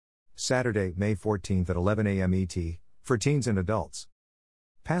 Saturday, May 14th at 11 a.m. ET, for teens and adults.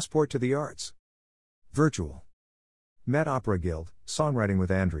 Passport to the Arts. Virtual. Met Opera Guild, Songwriting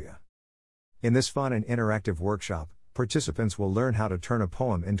with Andrea. In this fun and interactive workshop, participants will learn how to turn a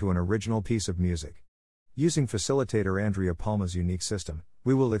poem into an original piece of music. Using facilitator Andrea Palma's unique system,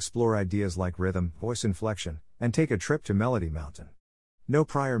 we will explore ideas like rhythm, voice inflection, and take a trip to Melody Mountain. No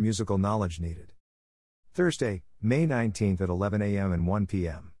prior musical knowledge needed. Thursday, May 19th at 11 a.m. and 1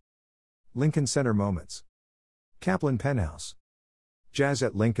 p.m. Lincoln Center Moments. Kaplan Penthouse. Jazz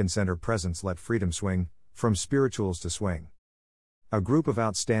at Lincoln Center presents Let Freedom Swing, From Spirituals to Swing. A group of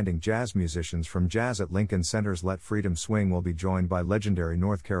outstanding jazz musicians from Jazz at Lincoln Center's Let Freedom Swing will be joined by legendary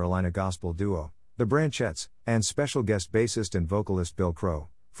North Carolina gospel duo, The Branchettes, and special guest bassist and vocalist Bill Crow,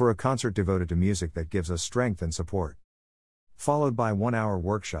 for a concert devoted to music that gives us strength and support. Followed by 1-hour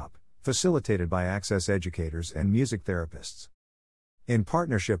workshop, facilitated by Access educators and music therapists. In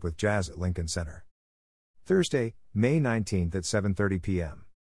partnership with Jazz at Lincoln Center. Thursday, May 19th at 7:30 p.m.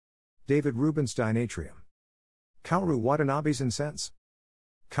 David Rubenstein Atrium. Kaoru Watanabe's Incense.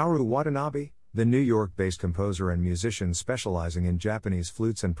 Kaoru Watanabe, the New York-based composer and musician specializing in Japanese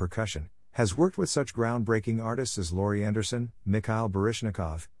flutes and percussion, has worked with such groundbreaking artists as Laurie Anderson, Mikhail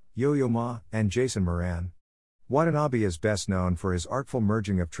Baryshnikov, Yo-Yo Ma, and Jason Moran. Watanabe is best known for his artful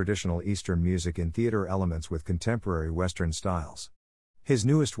merging of traditional Eastern music and theater elements with contemporary Western styles. His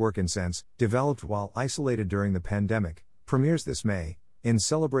newest work, Incense, developed while isolated during the pandemic, premieres this May, in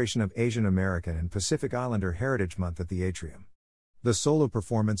celebration of Asian American and Pacific Islander Heritage Month at the Atrium. The solo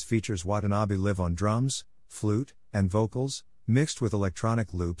performance features Watanabe live on drums, flute, and vocals, mixed with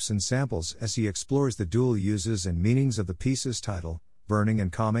electronic loops and samples as he explores the dual uses and meanings of the piece's title, burning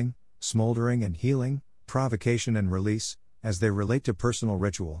and calming, smoldering and healing, provocation and release, as they relate to personal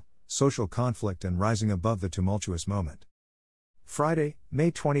ritual, social conflict and rising above the tumultuous moment. Friday,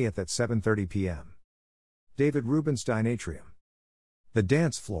 May 20th at 7:30 p.m. David Rubenstein Atrium. The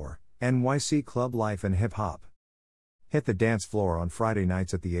Dance Floor, NYC Club Life and Hip Hop. Hit the dance floor on Friday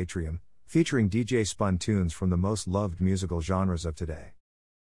nights at the Atrium, featuring DJ spun tunes from the most loved musical genres of today.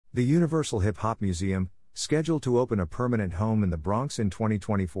 The Universal Hip Hop Museum, scheduled to open a permanent home in the Bronx in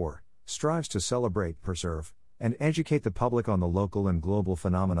 2024, strives to celebrate, preserve, and educate the public on the local and global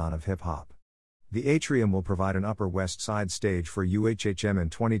phenomenon of hip hop. The Atrium will provide an Upper West Side stage for UHHM in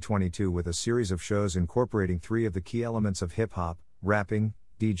 2022 with a series of shows incorporating three of the key elements of hip hop: rapping,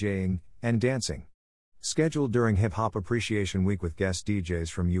 DJing, and dancing. Scheduled during Hip Hop Appreciation Week with guest DJs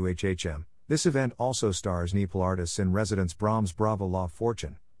from UHHM, this event also stars NEPL artists in residence Brahms Bravo La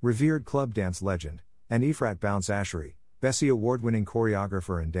Fortune, revered club dance legend, and Efrat Bounce Ashery, Bessie award-winning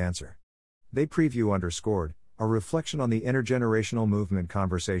choreographer and dancer. They preview Underscored, a reflection on the intergenerational movement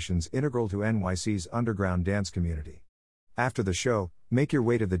conversations integral to NYC's underground dance community. After the show, make your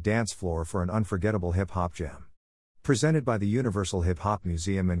way to the dance floor for an unforgettable hip-hop jam. Presented by the Universal Hip Hop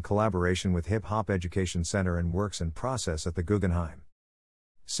Museum in collaboration with Hip Hop Education Center and Works in Process at the Guggenheim.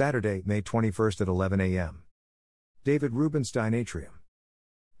 Saturday, May 21st at 11 a.m. David Rubenstein Atrium.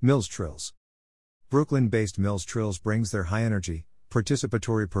 Mills Trills. Brooklyn-based Mills Trills brings their high-energy,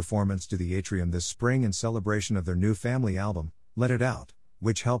 participatory performance to the Atrium this spring in celebration of their new family album, Let It Out,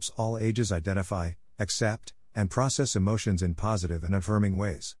 which helps all ages identify, accept, and process emotions in positive and affirming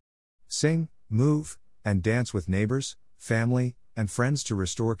ways. Sing, move, and dance with neighbors, family, and friends to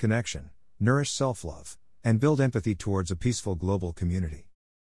restore connection, nourish self-love, and build empathy towards a peaceful global community.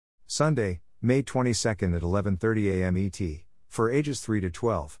 Sunday, May 22nd at 11:30 a.m. ET, for ages 3 to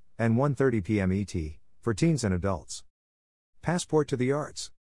 12, and 1:30 p.m. ET, for teens and adults. Passport to the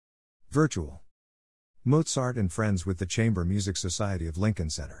Arts. Virtual. Mozart and Friends with the Chamber Music Society of Lincoln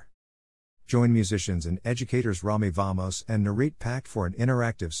Center. Join musicians and educators Rami Vamos and Narit Pact for an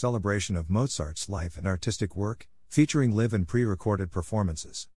interactive celebration of Mozart's life and artistic work, featuring live and pre-recorded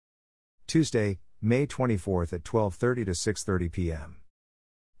performances. Tuesday, May 24th at 12:30 to 6:30 p.m.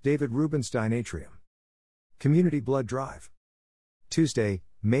 David Rubenstein Atrium. Community Blood Drive. Tuesday,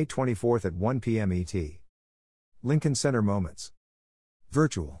 May 24th at 1 p.m. ET. Lincoln Center Moments.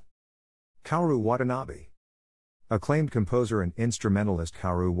 Virtual. Kaoru Watanabe. Acclaimed composer and instrumentalist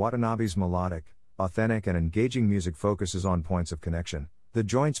Kaoru Watanabe's melodic, authentic and engaging music focuses on points of connection, the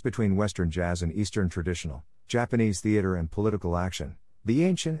joints between Western jazz and Eastern traditional, Japanese theater and political action, the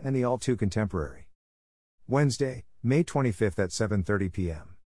ancient and the all-too-contemporary. Wednesday, May 25th at 7:30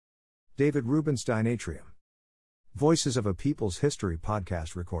 p.m. David Rubenstein Atrium. Voices of a People's History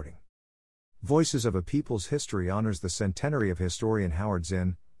podcast recording. Voices of a People's History honors the centenary of historian Howard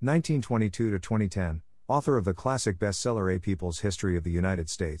Zinn, 1922 to 2010, author of the classic bestseller A People's History of the United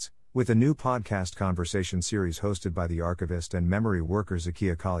States, with a new podcast conversation series hosted by the archivist and memory worker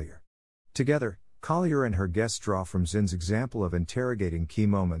Zakiya Collier. Together, Collier and her guests draw from Zinn's example of interrogating key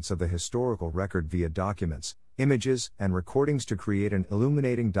moments of the historical record via documents, images, and recordings to create an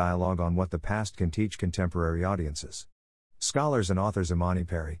illuminating dialogue on what the past can teach contemporary audiences. Scholars and authors Imani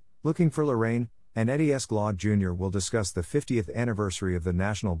Perry, Looking for Lorraine, and Eddie S. Glaude Jr. will discuss the 50th anniversary of the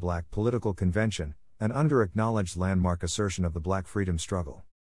National Black Political Convention, an under-acknowledged landmark assertion of the Black freedom struggle.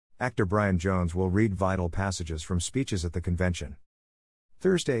 Actor Brian Jones will read vital passages from speeches at the convention.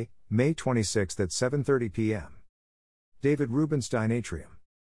 Thursday, May 26th at 7:30 p.m. David Rubenstein Atrium.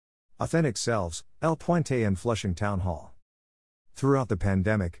 Authentic Selves, El Puente and Flushing Town Hall. Throughout the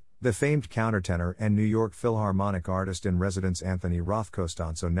pandemic, the famed countertenor and New York Philharmonic artist-in-residence Anthony Roth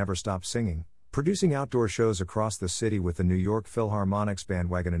Costanzo never stopped singing, producing outdoor shows across the city with the New York Philharmonic's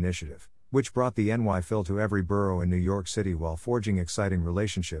Bandwagon Initiative, which brought the NY Phil to every borough in New York City while forging exciting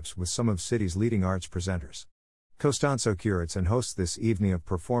relationships with some of city's leading arts presenters. Costanzo curates and hosts this evening of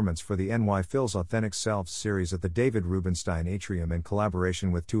performance for the NY Phil's Authentic Selves series at the David Rubenstein Atrium in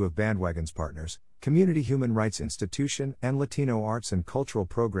collaboration with two of Bandwagon's partners, Community Human Rights Institution and Latino Arts and Cultural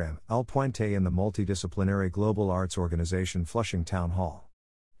Program El Puente and the multidisciplinary Global Arts Organization Flushing Town Hall.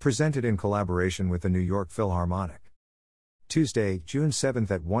 Presented in collaboration with the New York Philharmonic. Tuesday, June 7th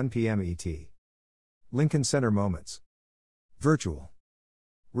at 1 p.m. ET. Lincoln Center Moments. Virtual.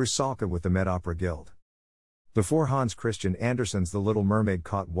 Rusalka with the Met Opera Guild. Before Hans Christian Andersen's The Little Mermaid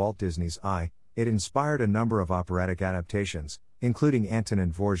caught Walt Disney's eye, it inspired a number of operatic adaptations, including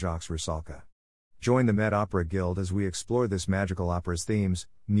Antonin Dvorak's Rusalka. Join the Met Opera Guild as we explore this magical opera's themes,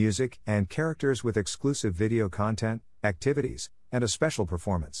 music, and characters with exclusive video content, activities, and a special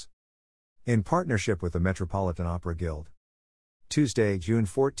performance. In partnership with the Metropolitan Opera Guild. Tuesday, June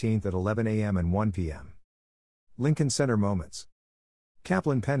 14th at 11 a.m. and 1 p.m. Lincoln Center Moments.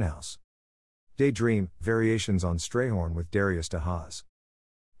 Kaplan Penthouse. Daydream, Variations on Strayhorn with Darius de Haas.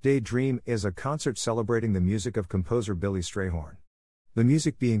 Daydream is a concert celebrating the music of composer Billy Strayhorn. The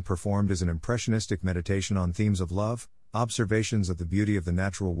music being performed is an impressionistic meditation on themes of love, observations of the beauty of the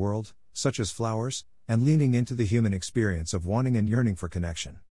natural world, such as flowers, and leaning into the human experience of wanting and yearning for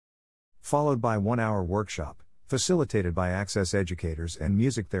connection. Followed by a 1-hour workshop, facilitated by Access educators and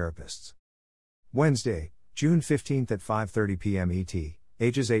music therapists. Wednesday, June 15th at 5:30 p.m. ET,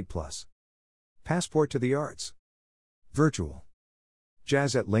 ages 8+. Passport to the Arts. Virtual.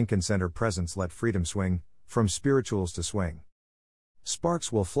 Jazz at Lincoln Center presents Let Freedom Swing, From Spirituals to Swing.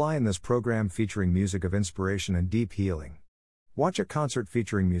 Sparks will fly in this program featuring music of inspiration and deep healing. Watch a concert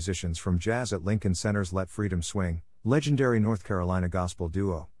featuring musicians from Jazz at Lincoln Center's Let Freedom Swing, legendary North Carolina gospel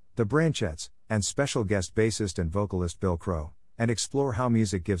duo, the Branchettes, and special guest bassist and vocalist Bill Crow, and explore how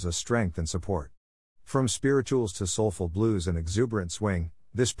music gives us strength and support. From spirituals to soulful blues and exuberant swing,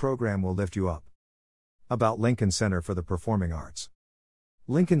 this program will lift you up. About Lincoln Center for the Performing Arts.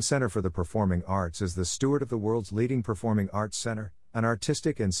 Lincoln Center for the Performing Arts is the steward of the world's leading performing arts center, an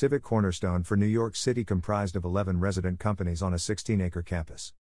artistic and civic cornerstone for New York City comprised of 11 resident companies on a 16-acre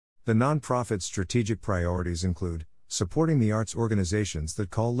campus. The nonprofit's strategic priorities include supporting the arts organizations that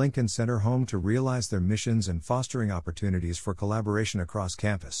call Lincoln Center home to realize their missions and fostering opportunities for collaboration across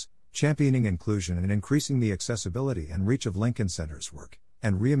campus, championing inclusion and increasing the accessibility and reach of Lincoln Center's work,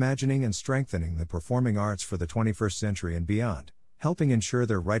 and reimagining and strengthening the performing arts for the 21st century and beyond, helping ensure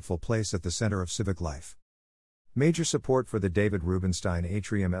their rightful place at the center of civic life. Major support for the David Rubenstein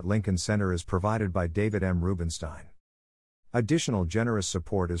Atrium at Lincoln Center is provided by David M. Rubenstein. Additional generous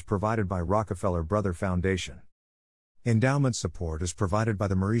support is provided by Rockefeller Brother Foundation. Endowment support is provided by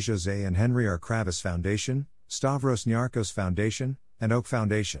the Marie-José and Henry R. Kravis Foundation, Stavros Niarchos Foundation, and Oak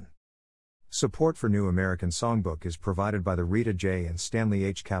Foundation. Support for New American Songbook is provided by the Rita J. and Stanley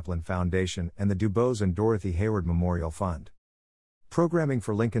H. Kaplan Foundation and the DuBose and Dorothy Hayward Memorial Fund. Programming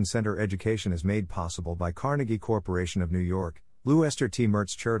for Lincoln Center education is made possible by Carnegie Corporation of New York, Lou Esther T.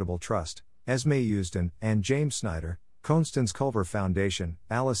 Mertz Charitable Trust, Esme Usden, and James Snyder, Constance Culver Foundation,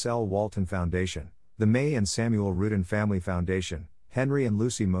 Alice L. Walton Foundation, the May and Samuel Rudin Family Foundation, Henry and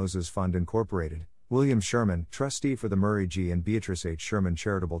Lucy Moses Fund Incorporated, William Sherman, Trustee for the Murray G. and Beatrice H. Sherman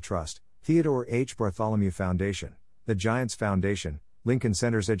Charitable Trust, Theodore H. Bartholomew Foundation, the Giants Foundation, Lincoln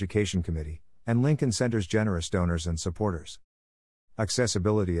Center's Education Committee, and Lincoln Center's generous donors and supporters.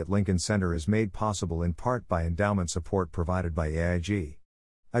 Accessibility at Lincoln Center is made possible in part by endowment support provided by AIG.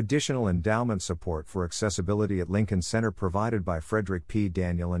 Additional endowment support for accessibility at Lincoln Center provided by Frederick P.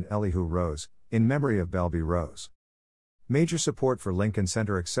 Daniel and Elihu Rose, in memory of Belby Rose. Major support for Lincoln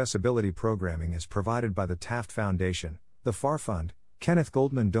Center accessibility programming is provided by the Taft Foundation, the FAR Fund, Kenneth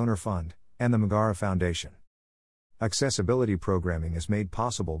Goldman Donor Fund, and the Megara Foundation. Accessibility programming is made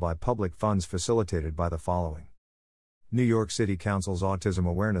possible by public funds facilitated by the following: New York City Council's Autism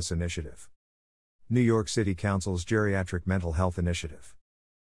Awareness Initiative, New York City Council's Geriatric Mental Health Initiative,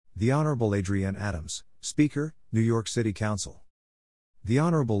 the Honorable Adrienne Adams, Speaker, New York City Council, the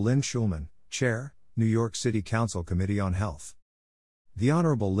Honorable Lynn Schulman, Chair, New York City Council Committee on Health, the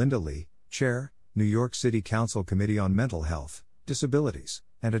Honorable Linda Lee, Chair, New York City Council Committee on Mental Health, Disabilities,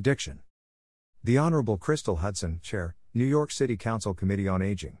 and Addiction, the Honorable Crystal Hudson, Chair, New York City Council Committee on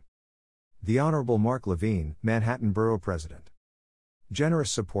Aging, the Honorable Mark Levine, Manhattan Borough President.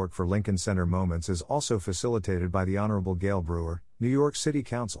 Generous support for Lincoln Center Moments is also facilitated by the Honorable Gail Brewer, New York City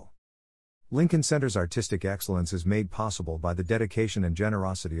Council. Lincoln Center's artistic excellence is made possible by the dedication and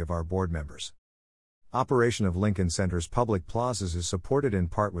generosity of our board members. Operation of Lincoln Center's public plazas is supported in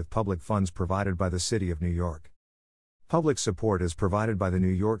part with public funds provided by the City of New York. Public support is provided by the New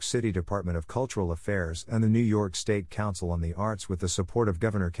York City Department of Cultural Affairs and the New York State Council on the Arts with the support of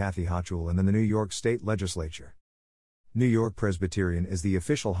Governor Kathy Hochul and the New York State Legislature. New York Presbyterian is the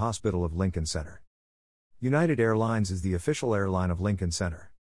official hospital of Lincoln Center. United Airlines is the official airline of Lincoln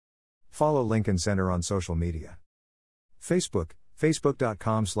Center. Follow Lincoln Center on social media. Facebook,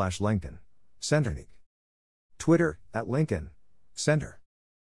 facebook.com/Lincoln Center. Twitter, @Lincoln Center.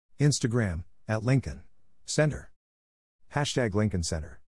 Instagram, @Lincoln Center. #Lincoln Center.